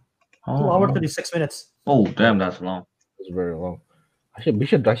 Damn, 2 hours 36 minutes. Oh, damn, that's long. It's very long. We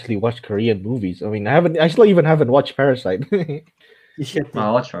should actually watch Korean movies. I mean, I still even haven't watched Parasite. Is You should.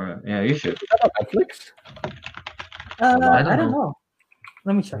 I'll watch it. Yeah, you should. that on Netflix? I I don't don't know.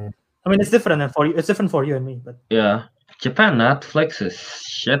 Let me check. I mean, it's different than for you. It's different for you and me, but Yeah, Japan Netflix is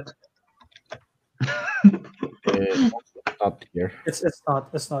shit. Not here.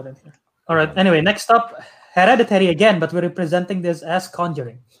 it's not in here. All right. Anyway, next up, Hereditary again, but we're representing this as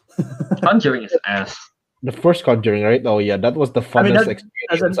Conjuring. Conjuring is ass. The first Conjuring, right? Oh yeah, that was the I mean, funnest that-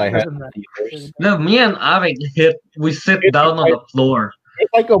 experience I had. doesn't in matter. theaters. No, me and Arik we sit down on the floor.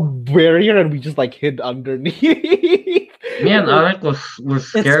 It's like a barrier, and we just like hid underneath. Me and Arik were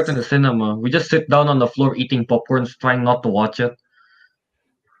scared in the cinema. We just sit down on the floor eating popcorn, trying not to watch it.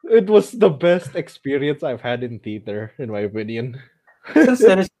 It was the best experience I've had in theater, in my opinion. Since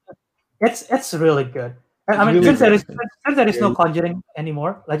there is, it's really good. I mean, really since good. there is no Conjuring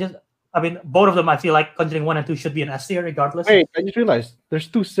anymore, I mean, both of them, I feel like Conjuring 1 and 2 should be an S tier regardless. Wait, I just realized there's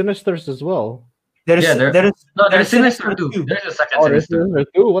two Sinisters as well. There is, Yeah, there is, No, there's there's Sinister Sinister 2. There's a second Oh, there's Sinister.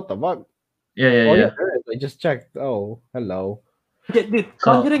 Sinister too. What the fuck? Yeah, Oh, yeah. there is. I just checked. Oh, hello. Yeah, dude,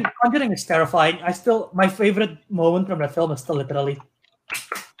 So- Conjuring is terrifying. My favorite moment from that film is still literally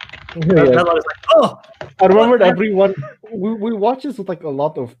Yeah. that one is like, oh, I remembered everyone. We watched this with like a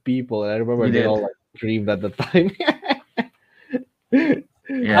lot of people, and I remember We they did. all like screamed at the time.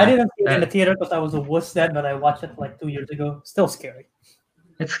 Yeah, I didn't see it in the theater because I was a wuss then, but I watched it like 2 years ago. Still scary.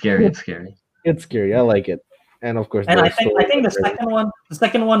 it's scary. It's scary. It's scary. I like it, and of course, And the I think story the is very-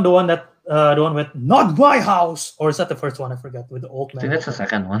 second one, the one with "Not My House," or is that the first one? I forgot, with the old I think man that's the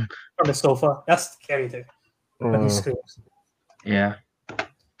second one. from the sofa. That's scary too. When he screams. Yeah.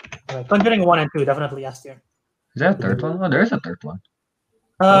 Conjuring 1 and 2 definitely S tier. Is there a third one? Oh, there is a third one.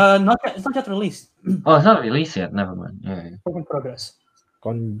 It's not yet released. Oh, it's not released yet. Never mind. Yeah. Work in progress.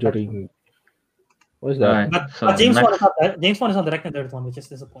 Conjuring. What is that? Alright. But, So but James next, Wan is not directing the third one, which is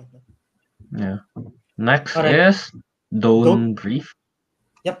disappointment. yeah. Next Alright. is Don't Breathe.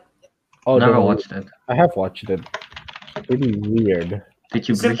 Oh, Never no, watched it. I have watched it. It's pretty weird. Did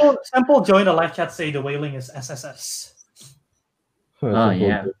you breathe? Simple join the live chat say The Wailing is SSS. Oh,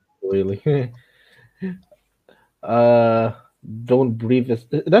 yeah. Really. Don't breathe.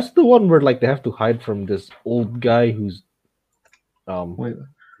 That's the one where like they have to hide from this old guy who's Wait,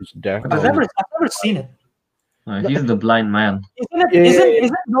 who's deaf. I've I've never seen it. he's the blind man.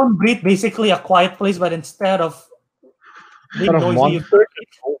 Isn't Don't Breathe basically a quiet place, but instead of being Kind of noisy, monster.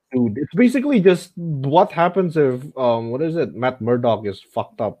 dude. It's basically just what happens if what is it? Matt Murdock is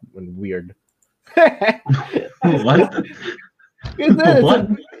fucked up and weird. What? It's What?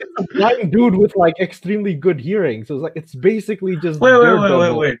 a blind dude with like extremely good hearing. So it's like it's basically just Wait, wait, wait, wait,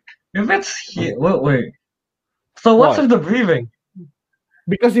 Daredevil. wait. If it's here, wait. So what's What? with the breathing?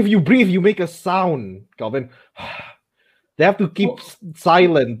 Because if you breathe, you make a sound, Calvin. They have to keep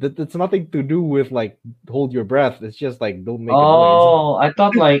silent. It's nothing to do with like hold your breath. It's just like don't make a noise. Oh, I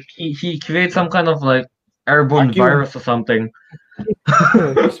thought like he creates some kind of like airborne Vacuum. virus or something.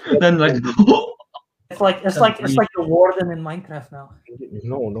 Then like It's like the warden in Minecraft now.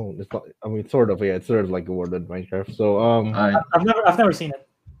 No, it's not. I mean, sort of. Yeah, it's sort of like a word in Minecraft. So I've never seen it.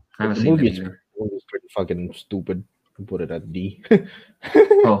 I haven't the seen movie it is either. pretty fucking stupid. Put it at D.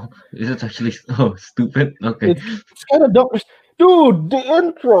 Oh, is it actually stupid? Okay. It's kind of dumb. Dude, the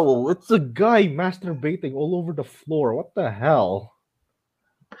intro. It's a guy masturbating all over the floor. What the hell?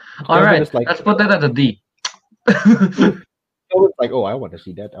 All right, It's like, let's put that at a D. it's like, oh, I want to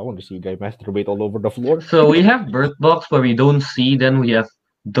see that. I want to see a guy masturbate all over the floor. So we have Bird Box where we don't see, then we have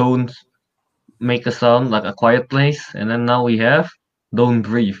don't make a sound like a quiet place, and then now we have don't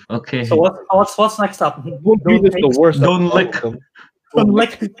breathe. Okay. So what's next up? Don't Breathe is the worst. Don't of all lick. of them. Don't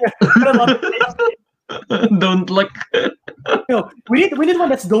lick. Don't lick. No, we need one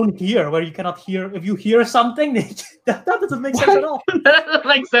that's don't hear, where you cannot hear. If you hear something, that doesn't make sense at all. That doesn't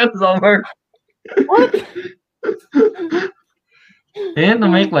make sense, Omar. What? You have to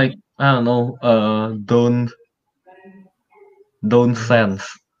make like I don't know, don't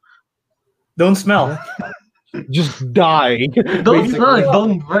sense. Don't smell. Just die. Don't Basically. smell it.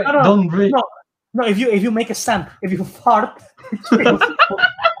 Don't breathe. No, no, Don't breathe. No, if you make a scent, if you fart,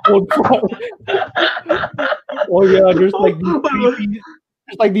 Oh, oh yeah, there's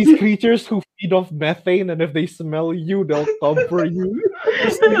like these creatures who feed off methane, and if they smell you, they'll come for you.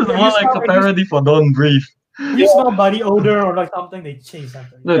 This is more like a parody for don't breathe. you smell body odor or like something, they chase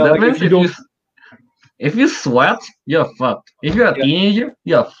after you. Look, Yeah, that like, means if you if you sweat, you're fucked. If you're a teenager,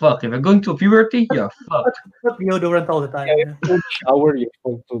 you're fucked. If you're going through puberty, you're fucked. Put deodorant all the time. Yeah, if you don't shower, you're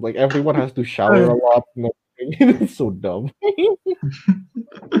supposed to like everyone has to shower a lot. And everything. It's so dumb.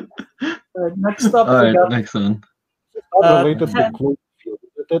 Next up, we Alright, got, next one. It's not related to Ten- Cloverfield,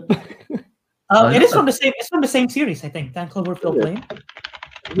 is it? it is from the same. It's from the same series, I think. 10 Cloverfield Yeah. Lane.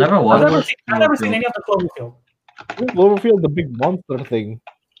 Never I've watched. never seen any of the Cloverfield. Cloverfield, the big monster thing.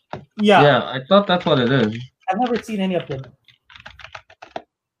 Yeah, Yeah, I thought that's what it is. I've never seen any of them.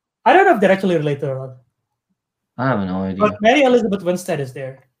 I don't know if they're actually related or not. I have no idea. But Mary Elizabeth Winstead is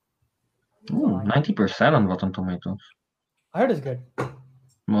there. Ooh, 90% on Rotten Tomatoes. I heard it's good.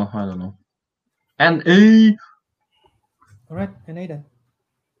 Well, I don't know. And A. All right, and Aiden.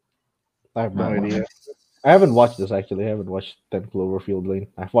 I have no Oh, idea. I haven't watched this actually. I haven't watched 10 Cloverfield Lane.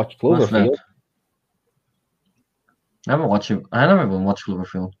 I've watched What's that? Cloverfield. Never watched it. I never even watched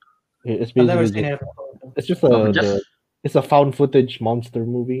Cloverfield. It's I've never basically seen just, any of Cloverfield. it's just Oh, it's a found footage monster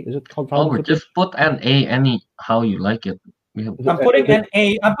movie. Is it called found Albert, footage? just put an A any how you like it. We have, I'm putting an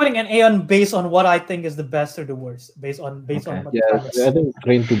A. I'm putting an A on based on what I think is the best or the worst, based on Okay. what the Yeah, premise. I think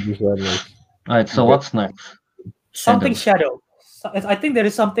Train to Busan is. Alright, so Okay. what's next? Something Shadow. shadow. I think there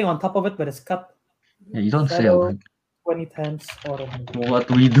is something on top of it, but it's cut. Yeah, you don't say Shadow. Albert. 2010s horror movie. What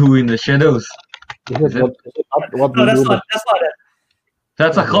we do in the shadows. Is it what No, we that's do? not. That's not it.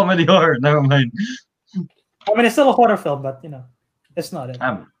 That's a Okay. comedy horror. Never mind. I mean, it's still a horror film, but it's not it.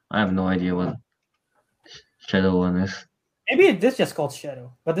 I have no idea what Shadow one is. Maybe it is just called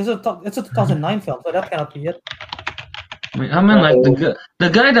Shadow, but it's a 2009 film, so that cannot be it. I mean like the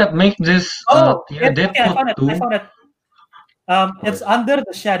guy that make this Yeah, Deadpool okay, I found it. 2. I found it. It's Under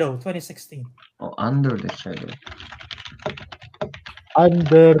the Shadow, 2016. Oh, Under the Shadow.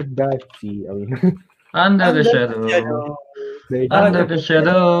 Under that sea. I mean, Under the Shadow. Under the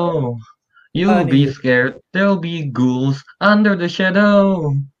Shadow. You'll be scared. There'll be ghouls under the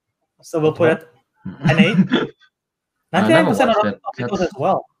shadow. So we'll put it an 8. I never 99% watched of it. tomatoes as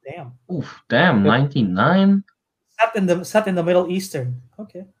well. Damn. Oof, damn, 99? Set in the Middle Eastern.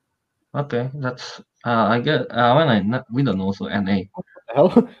 Okay. Okay, that's I get we don't know, so NA.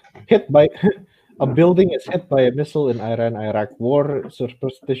 hell, hit by a building is hit by a missile in Iran-Iraq war.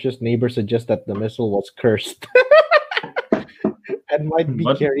 Superstitious neighbors suggest that the missile was cursed and might be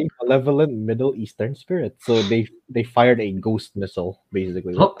What? carrying malevolent Middle Eastern spirits. So they fired a ghost missile,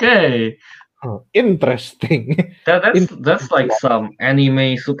 basically. Okay. Interesting. That's like some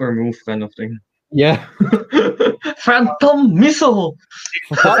anime super move kind of thing. Yeah. Phantom Missile.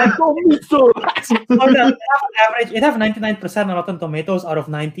 Phantom Missile. It have 99% on Rotten Tomatoes out of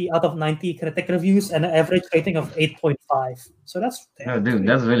 90 critic reviews and an average rating of 8.5. So that's Oh, dude,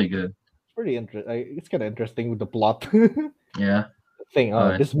 that's really good. Pretty interesting. It's kind of interesting with the plot. Yeah. Thing.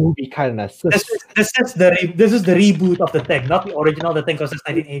 Alright. This movie kind of this is the reboot of the thing, not the original. The thing was since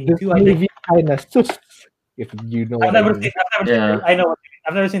 1982. I think. movie kind of sus. If you know I've what I never mean. seen. Yeah. I know.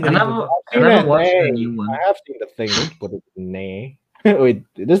 I've never seen the I reboot. I never watched the new one. I have seen the thing. Don't put it nay. Wait,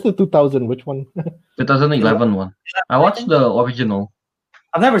 this is the 2000. Which one? 2011 one. I watched the original.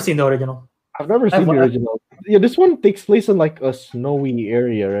 I've never seen the original. I've never seen the original. Yeah, this one takes place in like a snowy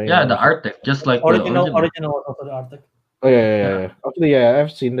area, right? Yeah, the Arctic, just like Original the original. was also the Arctic. Oh yeah. Actually, yeah,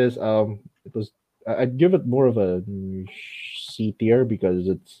 I've seen this. It was. I'd give it more of a C tier because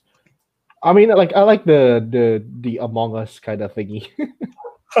it's. I mean, like I like the Among Us kind of thingy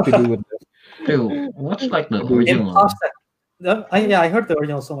to do with this. Dude, watch like the original. one. I heard the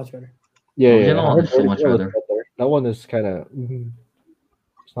original so much better. Yeah, Original I one heard is so much original is better. That one is kind of.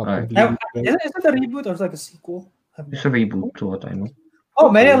 It's not Alright. completely Is it a reboot or is it like a sequel? It's a reboot to what I know. Oh,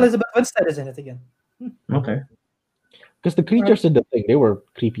 Mary Elizabeth Winstead is in it again. Okay. because the creatures in the thing they were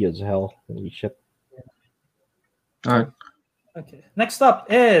creepy as hell. Holy shit! Alright. Okay. Next up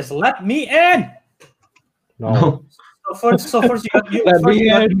is Let Me In. No, So first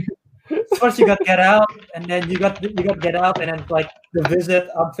you got Get Out, and then you got Get Out, and then like the visit.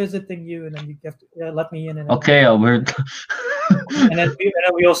 I'm visiting you, and then you have to Let Me In. And then, Okay, Albert. and then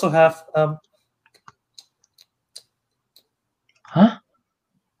we also have Huh?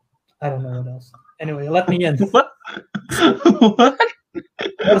 I don't know what else. Anyway, Let Me In. What? What?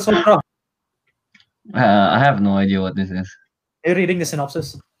 What's wrong? I have no idea what this is. Are you reading the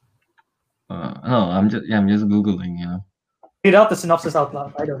synopsis? No, I'm just googling. You know. Read out the synopsis out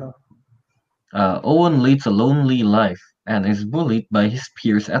loud. I don't know. Owen leads a lonely life and is bullied by his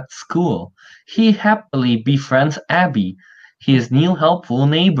peers at school. He happily befriends Abby, his new helpful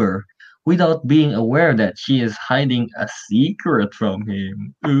neighbor, without being aware that she is hiding a secret from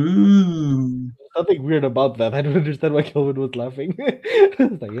him. Ooh. nothing weird about that. I don't understand why Kelvin was laughing.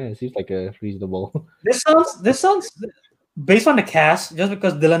 It's like, yeah, it seems like a reasonable. This sounds based on the cast, just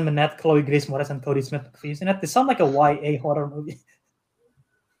because Dylan Minnette, Chloe Grace Moretz, and Cody Smith McPhee is in it. This sounds like a YA horror movie.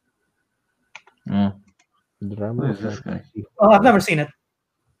 Mm. Drama. Who is this guy? Oh, I've never seen it.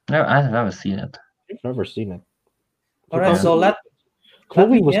 No, I've never seen it. I've never seen it. All right, so let Chloe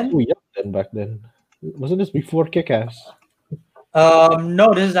me was in. too young then back then. Wasn't this before Kick-Ass?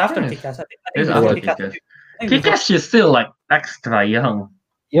 No, this is after Yes. Kick-Ass. I think This is before after Kick-Ass. Kick-Ass. I think before- Kick-Ass is still like extra young.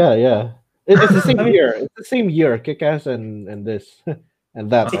 Yeah. It's the same I mean- year. It's the same year. Kick-Ass and this and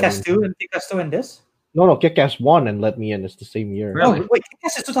that. Kick-Ass I mean. 2 and Kick-Ass 2 and this. No, Kick-Ass 1 and Let Me In is the same year. Really? Oh wait,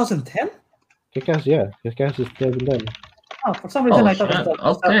 Kick-Ass is 2010. Kick-Ass, yeah. Kick-Ass is 2010. Oh, for some reason Oh, I thought shit. it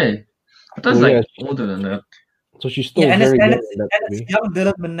was Okay. I thought it's Oh, like yeah. older than that. So she's still Yeah, and very young in it's that movie. young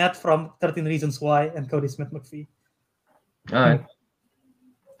Dylan Minnette from 13 Reasons Why and Cody Smith McPhee. Alright.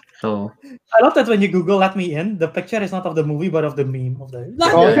 So, I love that when you Google Let Me In, the picture is not of the movie but of the meme of the.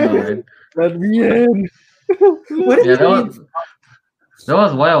 Oh, yeah, I know, right? Let Me In. What is Yeah, it? that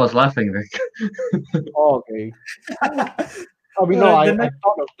was why I was laughing, Rick. Oh, okay. I mean, no, Alright, I the next-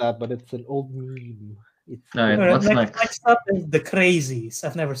 thought of that, but it's an old meme. It's Alright, Alright, what's next? Next up is The Crazies.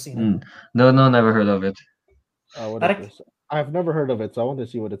 I've never seen it. Hmm. No, never heard of it. what Alright. is this? I've never heard of it, so I want to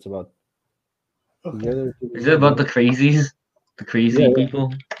see what it's about. Okay. The other two- Is it about the crazies? The crazy Yeah, yeah.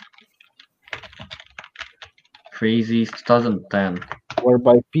 people? Crazies 2010.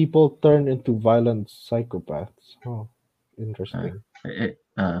 whereby people turn into violent psychopaths? Oh, interesting. Okay,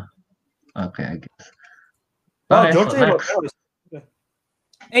 I guess. Oh, Okay, George so A. next. Romero is- okay.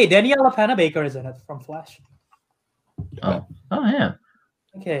 Hey, Daniela Panabaker is in it from Flash. Oh, yeah.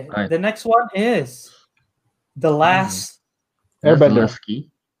 Okay, Alright. the next one is The Last. That's the Airbender. last key.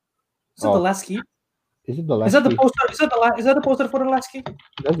 Is it Oh. The Last Key? Is it the last? Is that the key? poster? Is that the poster for The Last Key?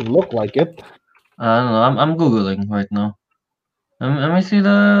 Doesn't look like it. I don't know. I'm googling right now. Let me see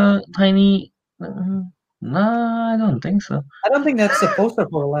the tiny. No, I don't think so. I don't think that's the poster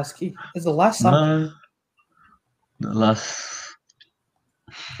for The Last Key. It's The Last something. No. The last.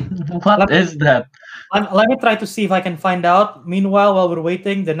 What is that? Let me try to see if I can find out. Meanwhile, while we're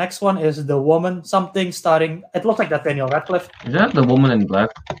waiting, the next one is The Woman something starring. It looks like that Daniel Radcliffe. Is that the woman in black?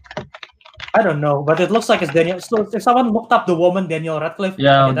 I don't know, but it looks like it's Daniel. So if someone looked up The Woman, Daniel Radcliffe.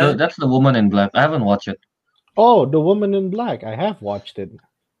 Yeah, okay, that's the woman in black. I haven't watched it. Oh, The Woman in Black. I have watched it.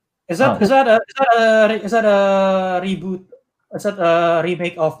 is that Oh. is that a reboot? Is that a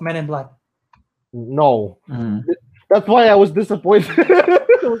remake of Men in Black? No, Mm. that's why I was disappointed.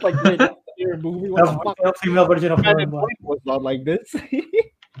 I was like, wait, that's the Deer movie. What the fuck? The female version of Man Lauren in Black. White was not like this.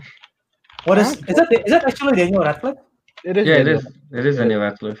 What is that actually Daniel Radcliffe? It is. Yeah, it Daniel. is. It is Daniel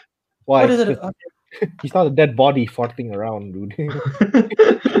Radcliffe. Why? What is it? 'Cause he's not a dead body farting around, dude.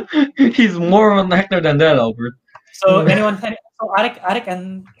 He's more of an actor than that, Albert. So so Arik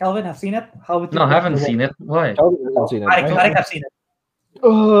and Calvin have seen it? How would you No, I put haven't the- seen it. Why? Calvin hasn't seen it. Arik have seen it.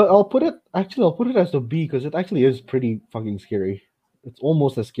 I'll put it as a B because it actually is pretty fucking scary. It's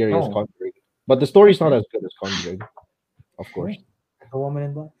almost as scary as Oh. Conjuring, but the story's not as good as Conjuring, of course. The Woman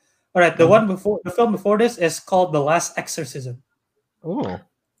in Black. All right, the film before this is called The Last Exorcism. Oh,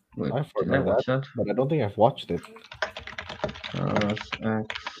 Wait, I've did heard I of watch that? but I don't think I've watched it.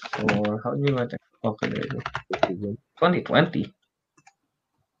 Or how do you like that? Okay, there you go. 2020.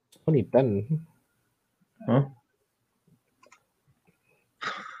 2010. Huh?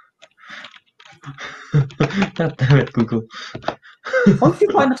 God damn it, Google. How did you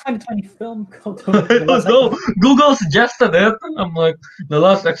find a 2020 film called I don't know. Google suggested it. I'm like, The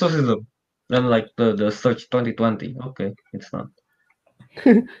Last Exorcism. Then like the search 2020. Okay, it's not.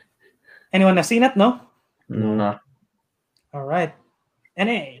 Anyone have seen it? No? Nah. All right.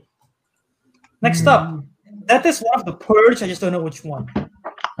 NA. Next up, that is one of the Purge. I just don't know which one.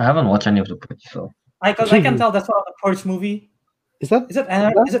 I haven't watched any of the Purge, so I can tell that's one of the Purge movie. Is that Is it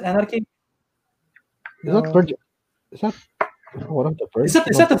Anarchy? is that Purge? Is that one of the Purge? Is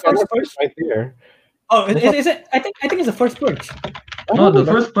that the first Purge? Right there. Oh, is it? I think it's the first Purge. no, the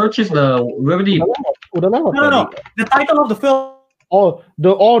first Purge is the remedy. No. The title of the film.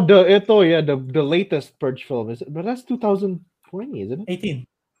 The latest Purge film is it? But that's 2020, isn't it?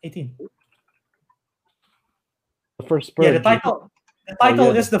 18. The first Purge. Yeah, the title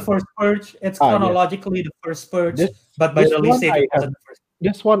yeah. is the first Purge. It's Ah, yes. chronologically the first Purge, This- but by this the release one date, I it wasn't the first.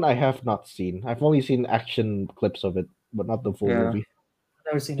 This one I have not seen. I've only seen action clips of it, but not the full Yeah. movie.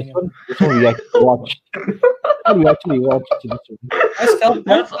 Never seen This it. one we actually watched. We actually watched this one.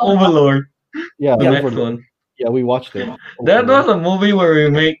 That's Overlord. Yeah, The Yeah. next Overlord. one. Yeah, we watched it. That was a movie where we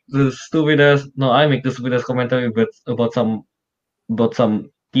make the stupidest. No, I make the stupidest commentary about some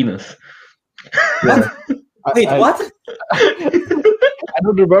penis. Wait, I, what? I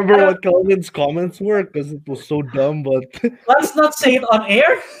don't remember what Calvin's comments were because it was so dumb, but Let's not say it on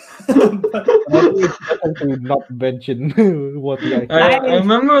air. I think it's better to not mention what the I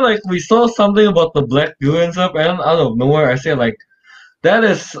remember like we saw something about the black goo and stuff, and out of nowhere I said like, that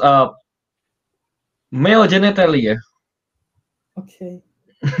is male genitalia. Okay.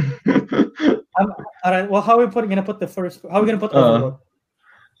 All right. Well, how are we gonna put the first? How are we gonna put Overlord?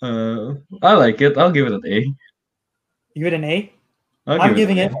 I like it. I'll give it an A. Give it an A. I'll I'm give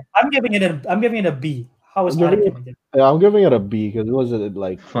giving it. it. I'm giving it a B. How is I'm giving Arik giving it? Yeah, I'm giving it a B because it wasn't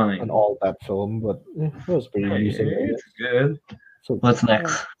like Fine. an all that film, but it was pretty decent. I guess. It's good. So What's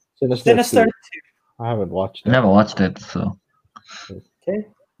next? Sinister 2. I haven't watched I it. never watched it, so. Okay.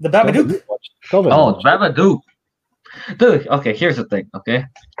 The Babadook. Calvin Oh, watched it. Babadook. Dude, okay, here's the thing, okay?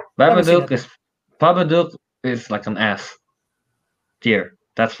 Haven't seen Babadook is like an ass tier,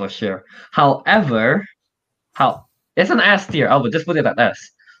 that's for sure. However, it's an ass tier. I would just put it at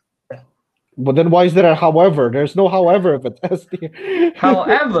S. But then why is there a however? There's no however if it's S tier.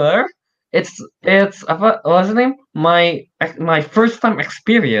 However, it's what's the name? My first time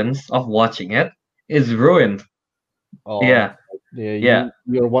experience of watching it is ruined. Oh, Yeah. yeah.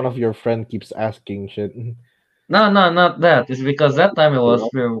 One of your friend keeps asking shit. No, not that. It's because that time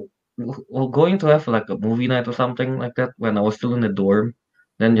we're going to have like a movie night or something like that when I was still in the dorm.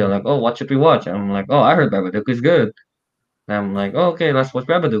 Then you're like, oh, what should we watch? I'm like, oh, I heard Babadook is good. And I'm like, oh, okay, let's watch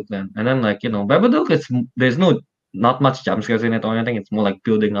Babadook then. And then like, Babadook there's not much jump scares in it or anything. It's more like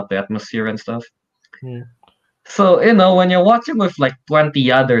building up the atmosphere and stuff. Hmm. So, when you're watching with like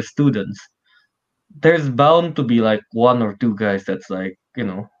 20 other students, there's bound to be like one or two guys that's like,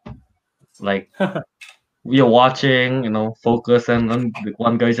 like you're watching, focus, and then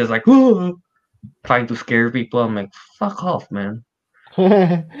one guy's just like, "Whoa," trying to scare people. I'm like, fuck off, man.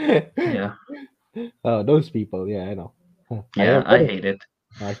 Yeah, Oh, those people. Yeah, I know. yeah, I hate it.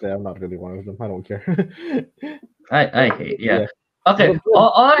 Actually, I'm not really one of them. I don't care. I hate. Yeah. Yeah. Okay. But-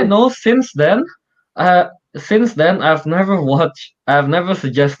 All I know since then, I've never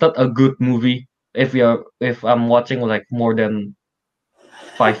suggested a good movie if I'm watching like more than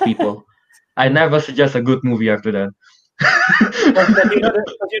 5 people. I never suggest a good movie after that.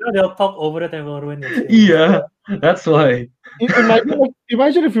 Because they'll talk over it and will ruin it. Yeah, that's why.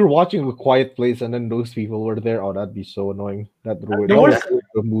 Imagine if you're watching A Quiet Place and then those people were there. Oh, that'd be so annoying. That would The worst- ruin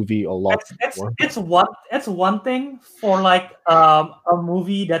the movie a lot more. It's one thing for like a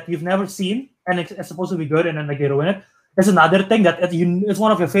movie that you've never seen and it's supposed to be good and then like they ruin it. It's another thing that it's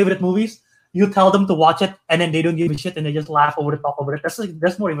one of your favorite movies you tell them to watch it, and then they don't give a shit, and they just laugh over it, talk over it. That's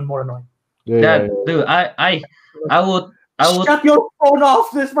even more annoying. Yeah, dude, I would Shut your phone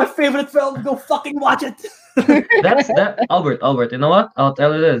off. This is my favorite film. Go fucking watch it. that's that Albert, you know what? I'll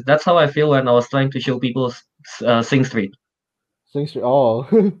tell you this. That's how I feel when I was trying to show people Sing Street. Oh.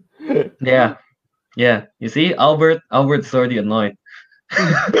 Yeah. Yeah. You see, Albert's already annoyed.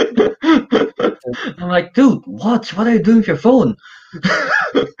 I'm like, dude, watch. What are you doing with your phone?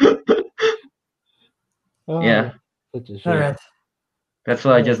 Yeah. Such a All shame. right. That's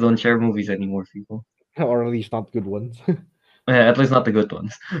why I just don't share movies anymore, people. Or at least not good ones. Yeah, at least not the good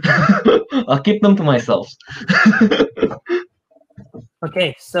ones. I'll keep them to myself.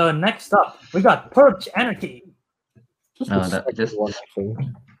 Okay, so next up, we got Purge Anarchy. Just No, the that- second just- one, I think.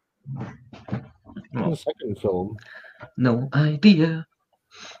 No. The second film. No idea.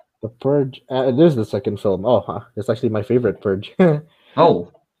 The Purge. It is the second film. Oh, it's actually my favorite Purge. It's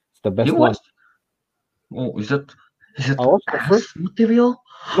Oh, the best you one. watched? Oh, is it I watched the ass first. material?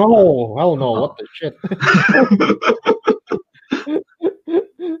 No, hell no. What the shit?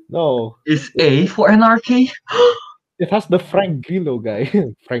 No. Is A for anarchy? It has the Frank Grillo guy.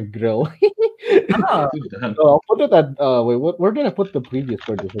 Frank Grill. Ah, I'll put it at. Wait, where did I put the previous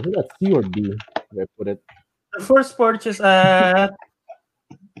Purges? Was it at C or D? Where I put it? the first Purge is at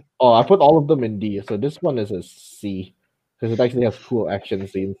Oh, I put all of them in D. So this one is a C because it actually has cool action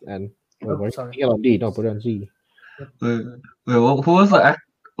scenes. And Oh, where's sorry. it on D? No, put it on C. Wait, who was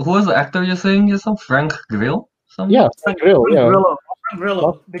the actor you're saying just now? Frank Grill? Something? Yeah, Frank Grill. Frank Yeah, Grillo. Frank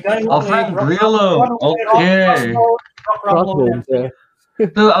Grillo. The guy who Oh, played Frank Rock- Grillo. Runaway, Okay. Rock, Crossbones. Yeah.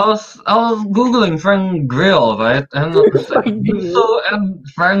 Dude, I was googling Frank Grill, right? And it's like Frank Grill. Miso and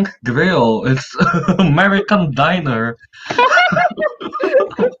Frank Grill. It's American Diner.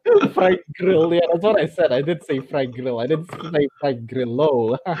 Frank Grill. Yeah, that's what I said. I did say Frank Grill. I didn't say Frank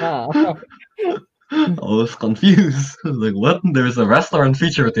Grillo. I was confused. I was like, what? There's a restaurant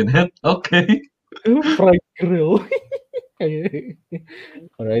featured in it? Okay. Frank Grill.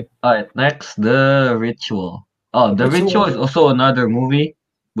 All right. Alright, next, The Ritual. Oh, The Ritual. Ritual is also another movie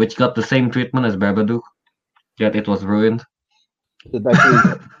which got the same treatment as Babadook, yet it was ruined. It's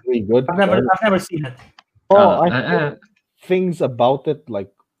actually really good. I've never seen it. Oh, Uh, I uh, heard things about it, like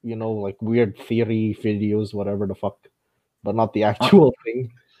like weird theory videos, whatever the fuck, but not the actual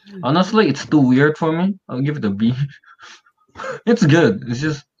thing. Honestly, it's too weird for me. I'll give it a B. It's good. It's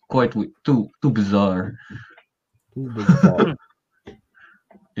just quite too bizarre. Too bizarre.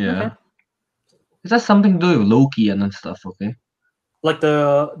 Yeah. Okay. It has something to do with Loki and stuff, okay? Like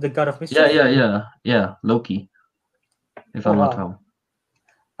the God of Mischief. Yeah, Loki. If I'm Oh, not wow. wrong.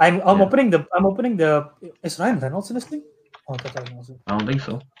 I'm Yeah. opening the. Is Ryan Reynolds in this thing? Oh, that's Ryan Reynolds. I don't think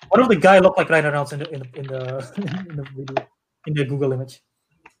so. What if the guy looked like Ryan Reynolds in the in the video, in the Google image?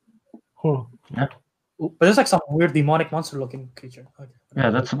 Huh. But there's like some weird demonic monster looking creature. Okay. Yeah,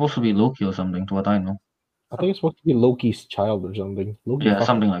 that's supposed to be Loki or something, to what I know. I think it's supposed to be Loki's child or something. Loki Yeah, fucking-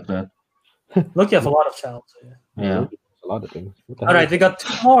 something like that. Look, you have a lot of child. So yeah. Yeah. Loki does a lot of things. What the All hell? right, we got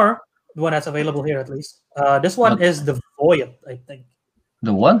two more. The one that's available here at least. This one What? is the Void, I think.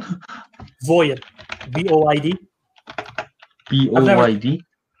 The what? Void, VOID, BOYD?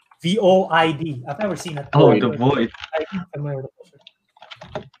 VOID. I've never seen it. Oh, The Void. I'm familiar with the poster.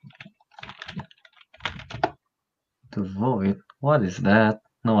 The Void? What is that?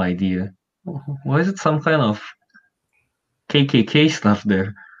 No idea. Why is it some kind of KKK stuff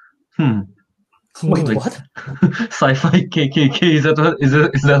there? Wait, Like- what? Sci-fi KKK, is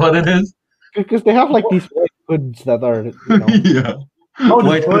that what it is? Because they have like these white hoods that are, Yeah. Oh, the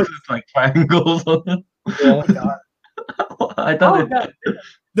White Void. hoods with like triangles on it. Oh my god. I thought Oh, it. God.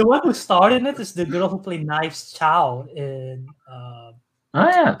 The one who starred in it is the girl who played Knives Chow in. Oh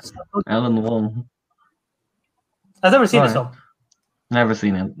yeah, Alan Wong. I've never seen this Alright. film. Never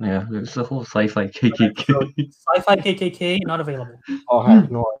seen it. Yeah, there's a whole sci-fi KKK. Sci-fi KKK not available. Oh, I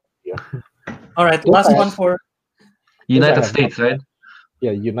have no idea. All right, Yes, last I one have- for United have- States, right?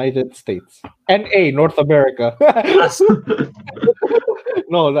 Yeah, United States. NA, North America. us.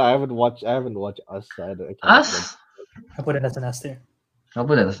 No, I haven't watched Us. I can't Us? I put it as an S there. I'll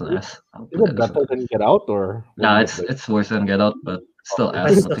put it as an S. I'll Is put it it as better an than Get Out or? No, what it's is it? it's worse than Get Out, but still Okay.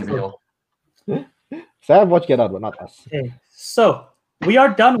 S It's material. So I've watched Get Out, but not Us. Okay, so we are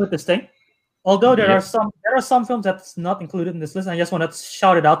done with this thing. Although there Yep. are some films that's not included in this list, and I just want to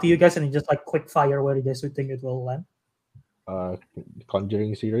shout it out to you guys and just like quick fire where you guys would think it will land.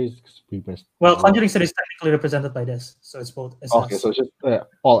 Conjuring series. 'Cause we missed. Well, Conjuring series is technically represented by this, so it's both. It's Okay, us. so it's just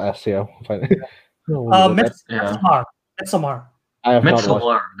all S. Yeah, fine. No, Yeah. Midsommar. I have not watched.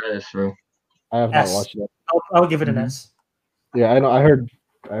 Midsommar, that is true. I have not S. watched it. I'll give it an Mhm. S. Yeah, I know. I heard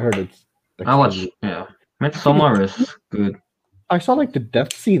it's I watched. extremely- Yeah, Midsommar is good, I saw like the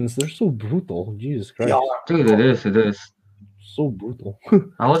death scenes. They're so brutal. Jesus Christ, Yeah. dude. It is. It is. so brutal.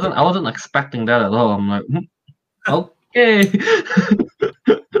 I wasn't expecting that at all. I'm like, okay.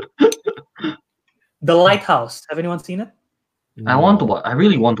 The Lighthouse. Have anyone seen it? I want to No, watch. I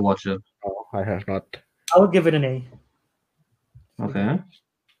really want to watch it. no, I have not. I would give it an A. Okay.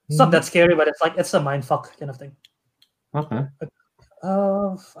 It's not that scary, but it's a mind fuck kind of thing. Okay.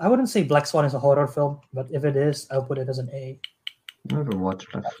 I wouldn't say Black Swan is a horror film, but if it is, I'll put it as an A. Never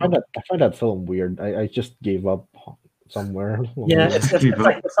watched that. I find that film weird. I just gave up somewhere. Yeah, it's Give up.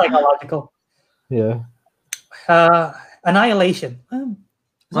 like it's psychological. yeah. Annihilation. No,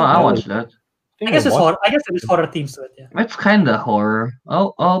 I watched that. I guess it's horror. I guess there's horror themes to it. Yeah, It's kind of horror.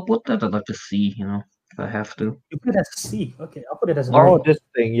 I'll put that at like a C. If I have to. you put it as a C. Okay, I'll put it as an Oh, A. this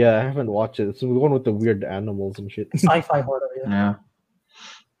thing. Yeah, I haven't watched it. It's the one with the weird animals and shit. Sci-fi horror. Yeah.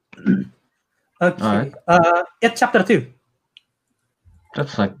 Yeah. Okay. Alright. It chapter 2.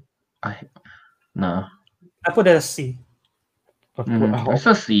 That's like, no. I put it as C. It's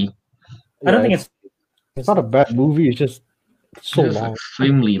a C. I don't think it's not a bad movie. It's just so It's long,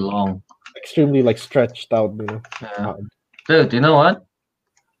 extremely long. extremely like stretched out. You know. Yeah. Dude, you know what?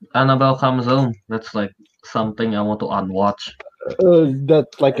 Annabelle Comes Home. That's like something I want to unwatch.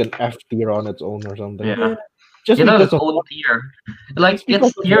 That's like an F tier on its own or something. Yeah. Just You know, because its of own tier. Like Just because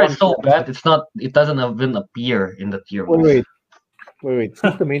its of tier one is so character. bad. It's not. It doesn't even appear in the tier. Wait. Who's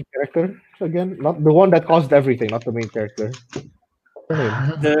the main character again? Not the one that caused everything. Not the main character. What's her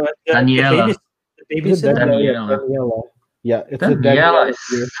name? The Daniela. The Is it babysitter. Daniela. Daniela. Yeah, it's a Daniela Daniela. is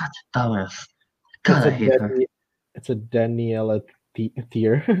tier. such a dumbass. It's God, I a hate her. It's a Daniela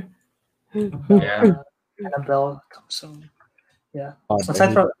tier. Yeah. Annabelle comes home. Yeah. Oh, So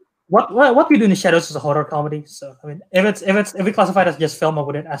aside from what we do in the shadows is a horror comedy. So I mean, if we classify it as just film, I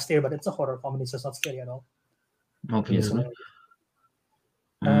wouldn't S tier, but it's a horror comedy, so it's not scary at all. Obviously. So,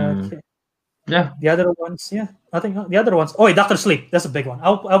 Mm. okay. Yeah. The other ones, yeah. I think the other ones. Oh, wait, Doctor Sleep. That's a big one.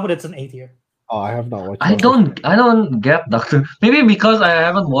 I'll put it as an A tier. Oh, I have not watched. I Doctor don't get Doctor. Maybe because I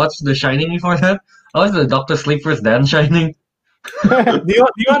haven't watched The Shining before that. I was the Doctor Sleep first, then Shining. Do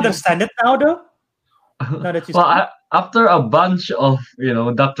you understand it now, though? Now that you Well, after a bunch of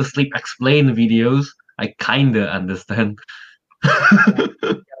Doctor Sleep explain videos, I kinda understand.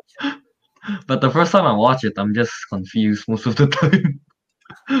 But the first time I watch it, I'm just confused most of the time.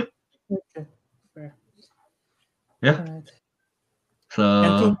 Okay, fair. Yeah. Alright. So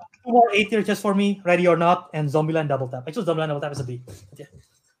And two more A tier just for me, Ready or Not and Zombieland Double Tap. I chose Zombieland Double Tap as a B. But yeah,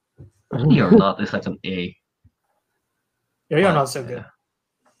 Ready or Not is like an A. Ready or Not so good.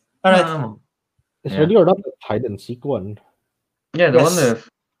 All right. It's Yeah. Ready or Not the hide and seek one. Yeah, the one Yes. with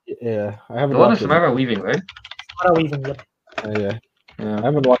Yeah, I haven't the one with watched it. Samara Weaving, right? What are we even yet? Yeah, I Yeah.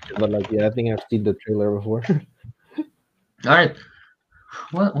 haven't watched it, but like, yeah, I think I've seen the trailer before. All right.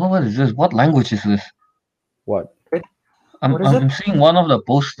 What is this? What language is this? What? What is I'm seeing one of the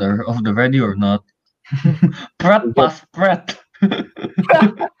poster of the Ready or Not. Pret pas pret. Is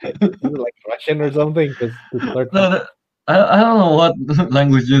it like Russian or something? Because No, I don't know what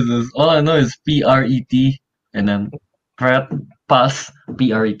language this is. All I know is PRET and then pret pas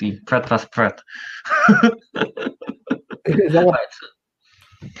PRET. Pret pas pret. is that what?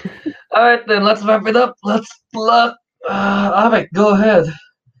 All right, then let's wrap it up. Let's plug. Abek, go ahead.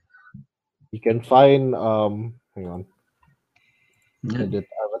 You can find hang on. Yeah. Did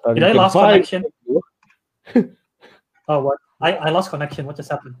You I can lost find- connection? Oh, what? I lost connection. What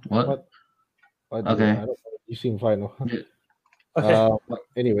just happened? What? I Okay. don't know. You seem fine. Okay. But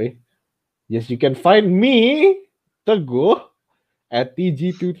anyway, yes, you can find me, Teguh, at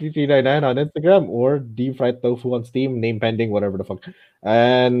TG23399 on Instagram or Deep Fried Tofu on Steam, name pending, whatever the fuck.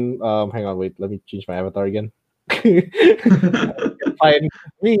 And hang on, wait, let me change my avatar again. You can find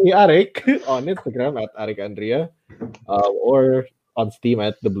me, Arik, on Instagram at Arik Andrea, or on Steam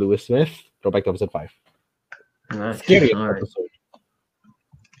at The Bluest Smith. Throwback to episode 5. Nice. Scary All right. episode.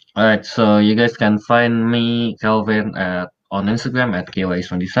 All right, so you guys can find me, Kelvin, on Instagram at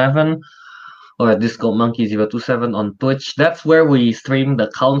KYS27 or at DiscoMonkey027 on Twitch. That's where we stream the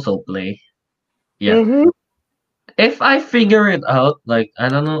console play. Yeah. Mhm. If I figure it out, like I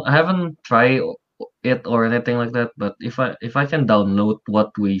don't know, I haven't tried it or anything like that, but if I can download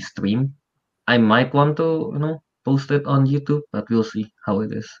what we stream, I might want to, post it on YouTube, but we'll see how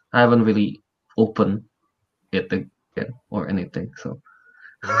it is. I haven't really opened it again or anything, so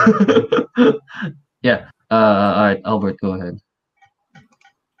yeah. All right, Albert, go ahead.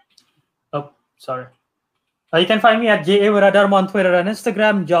 Oh, sorry. You can find me at JA Wiradharma on Twitter and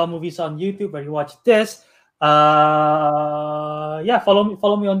Instagram, Jaw Movies on YouTube, where you watch this. Yeah,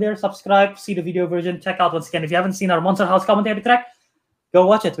 follow me on there, subscribe, see the video version, check out once again. If you haven't seen our Monster House commentary track, go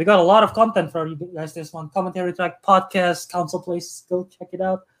watch it. We got a lot of content for you guys this one. Commentary track, podcast, Council Place, go check it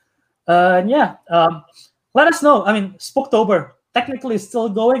out. And yeah, let us know. I mean, Spooktober technically is still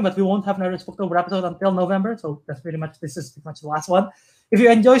going, but we won't have another Spooktober episode until November. So this is pretty much the last one. If you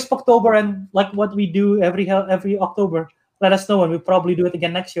enjoy Spooktober and like what we do every October, let us know, and we'll probably do it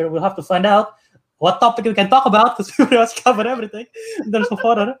again next year. We'll have to find out what topic we can talk about, because we pretty much covered everything. There's no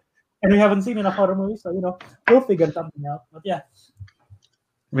horror, and we haven't seen enough horror movies, so we'll figure something out. But yeah,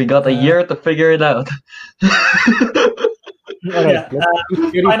 we got a year to figure it out. Yeah,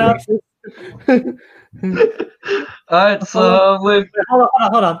 find out. All right, so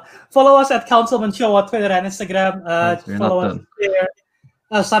Hold on. Follow us at Councilman Show on Twitter and Instagram. Follow us there.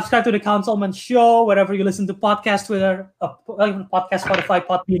 Subscribe to the Councilman Show wherever you listen to podcasts, Twitter, podcast, Spotify,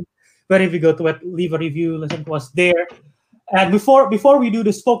 Podbean, wherever you go to it. Leave a review, listen to us there. And before we do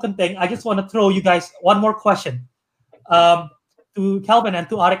the spoken thing, I just want to throw you guys one more question. To Calvin and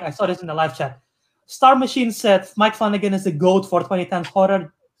to Arik, I saw this in the live chat. Star Machine said Mike Flanagan is the GOAT for 2010s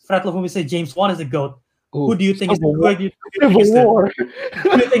horror. Fred Lafumi said James Wan is the GOAT. Who do you think is the GOAT of 2010s horror?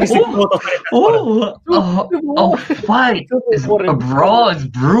 Fight is a brawl is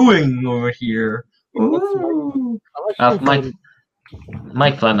brewing over here.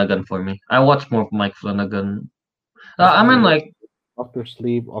 Mike Flanagan for me. I watch more of Mike Flanagan. I mean, like Doctor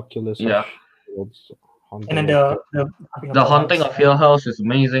Sleep, Oculus. Yeah. And then the Haunting of Hill House is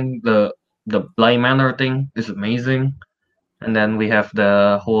amazing. The Bly Manor thing is amazing. And then we have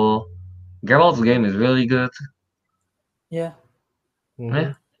the whole Geralt's Game is really good. Yeah. Mm-hmm.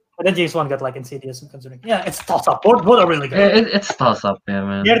 Yeah. But then James Wan got like Insidious and considering. Yeah, it's toss up. Both are really good. It's toss up, yeah,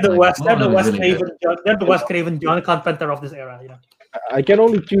 man. They're the Like, West. They're the West really Craven. They're the West Craven John Carpenter of this era. I can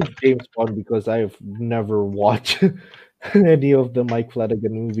only choose James Bond because I've never watched any of the Mike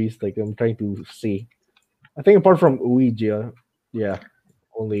Flanagan movies. Like I'm trying to see. I think apart from Ouija, yeah,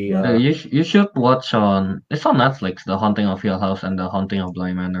 only. You should watch it's on Netflix, The Haunting of Hill House and The Haunting of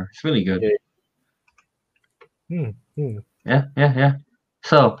Bly Manor. It's really good. Yeah.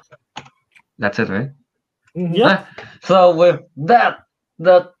 So that's it, right? Yeah. So with that,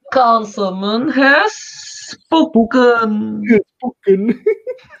 the councilman has spoken.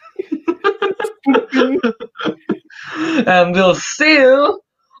 And we'll see you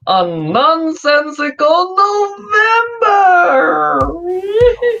on Nonsensical November.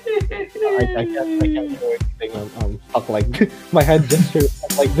 I can't do anything. I'm stuck like my head gesture is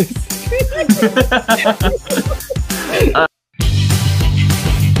stuck like this.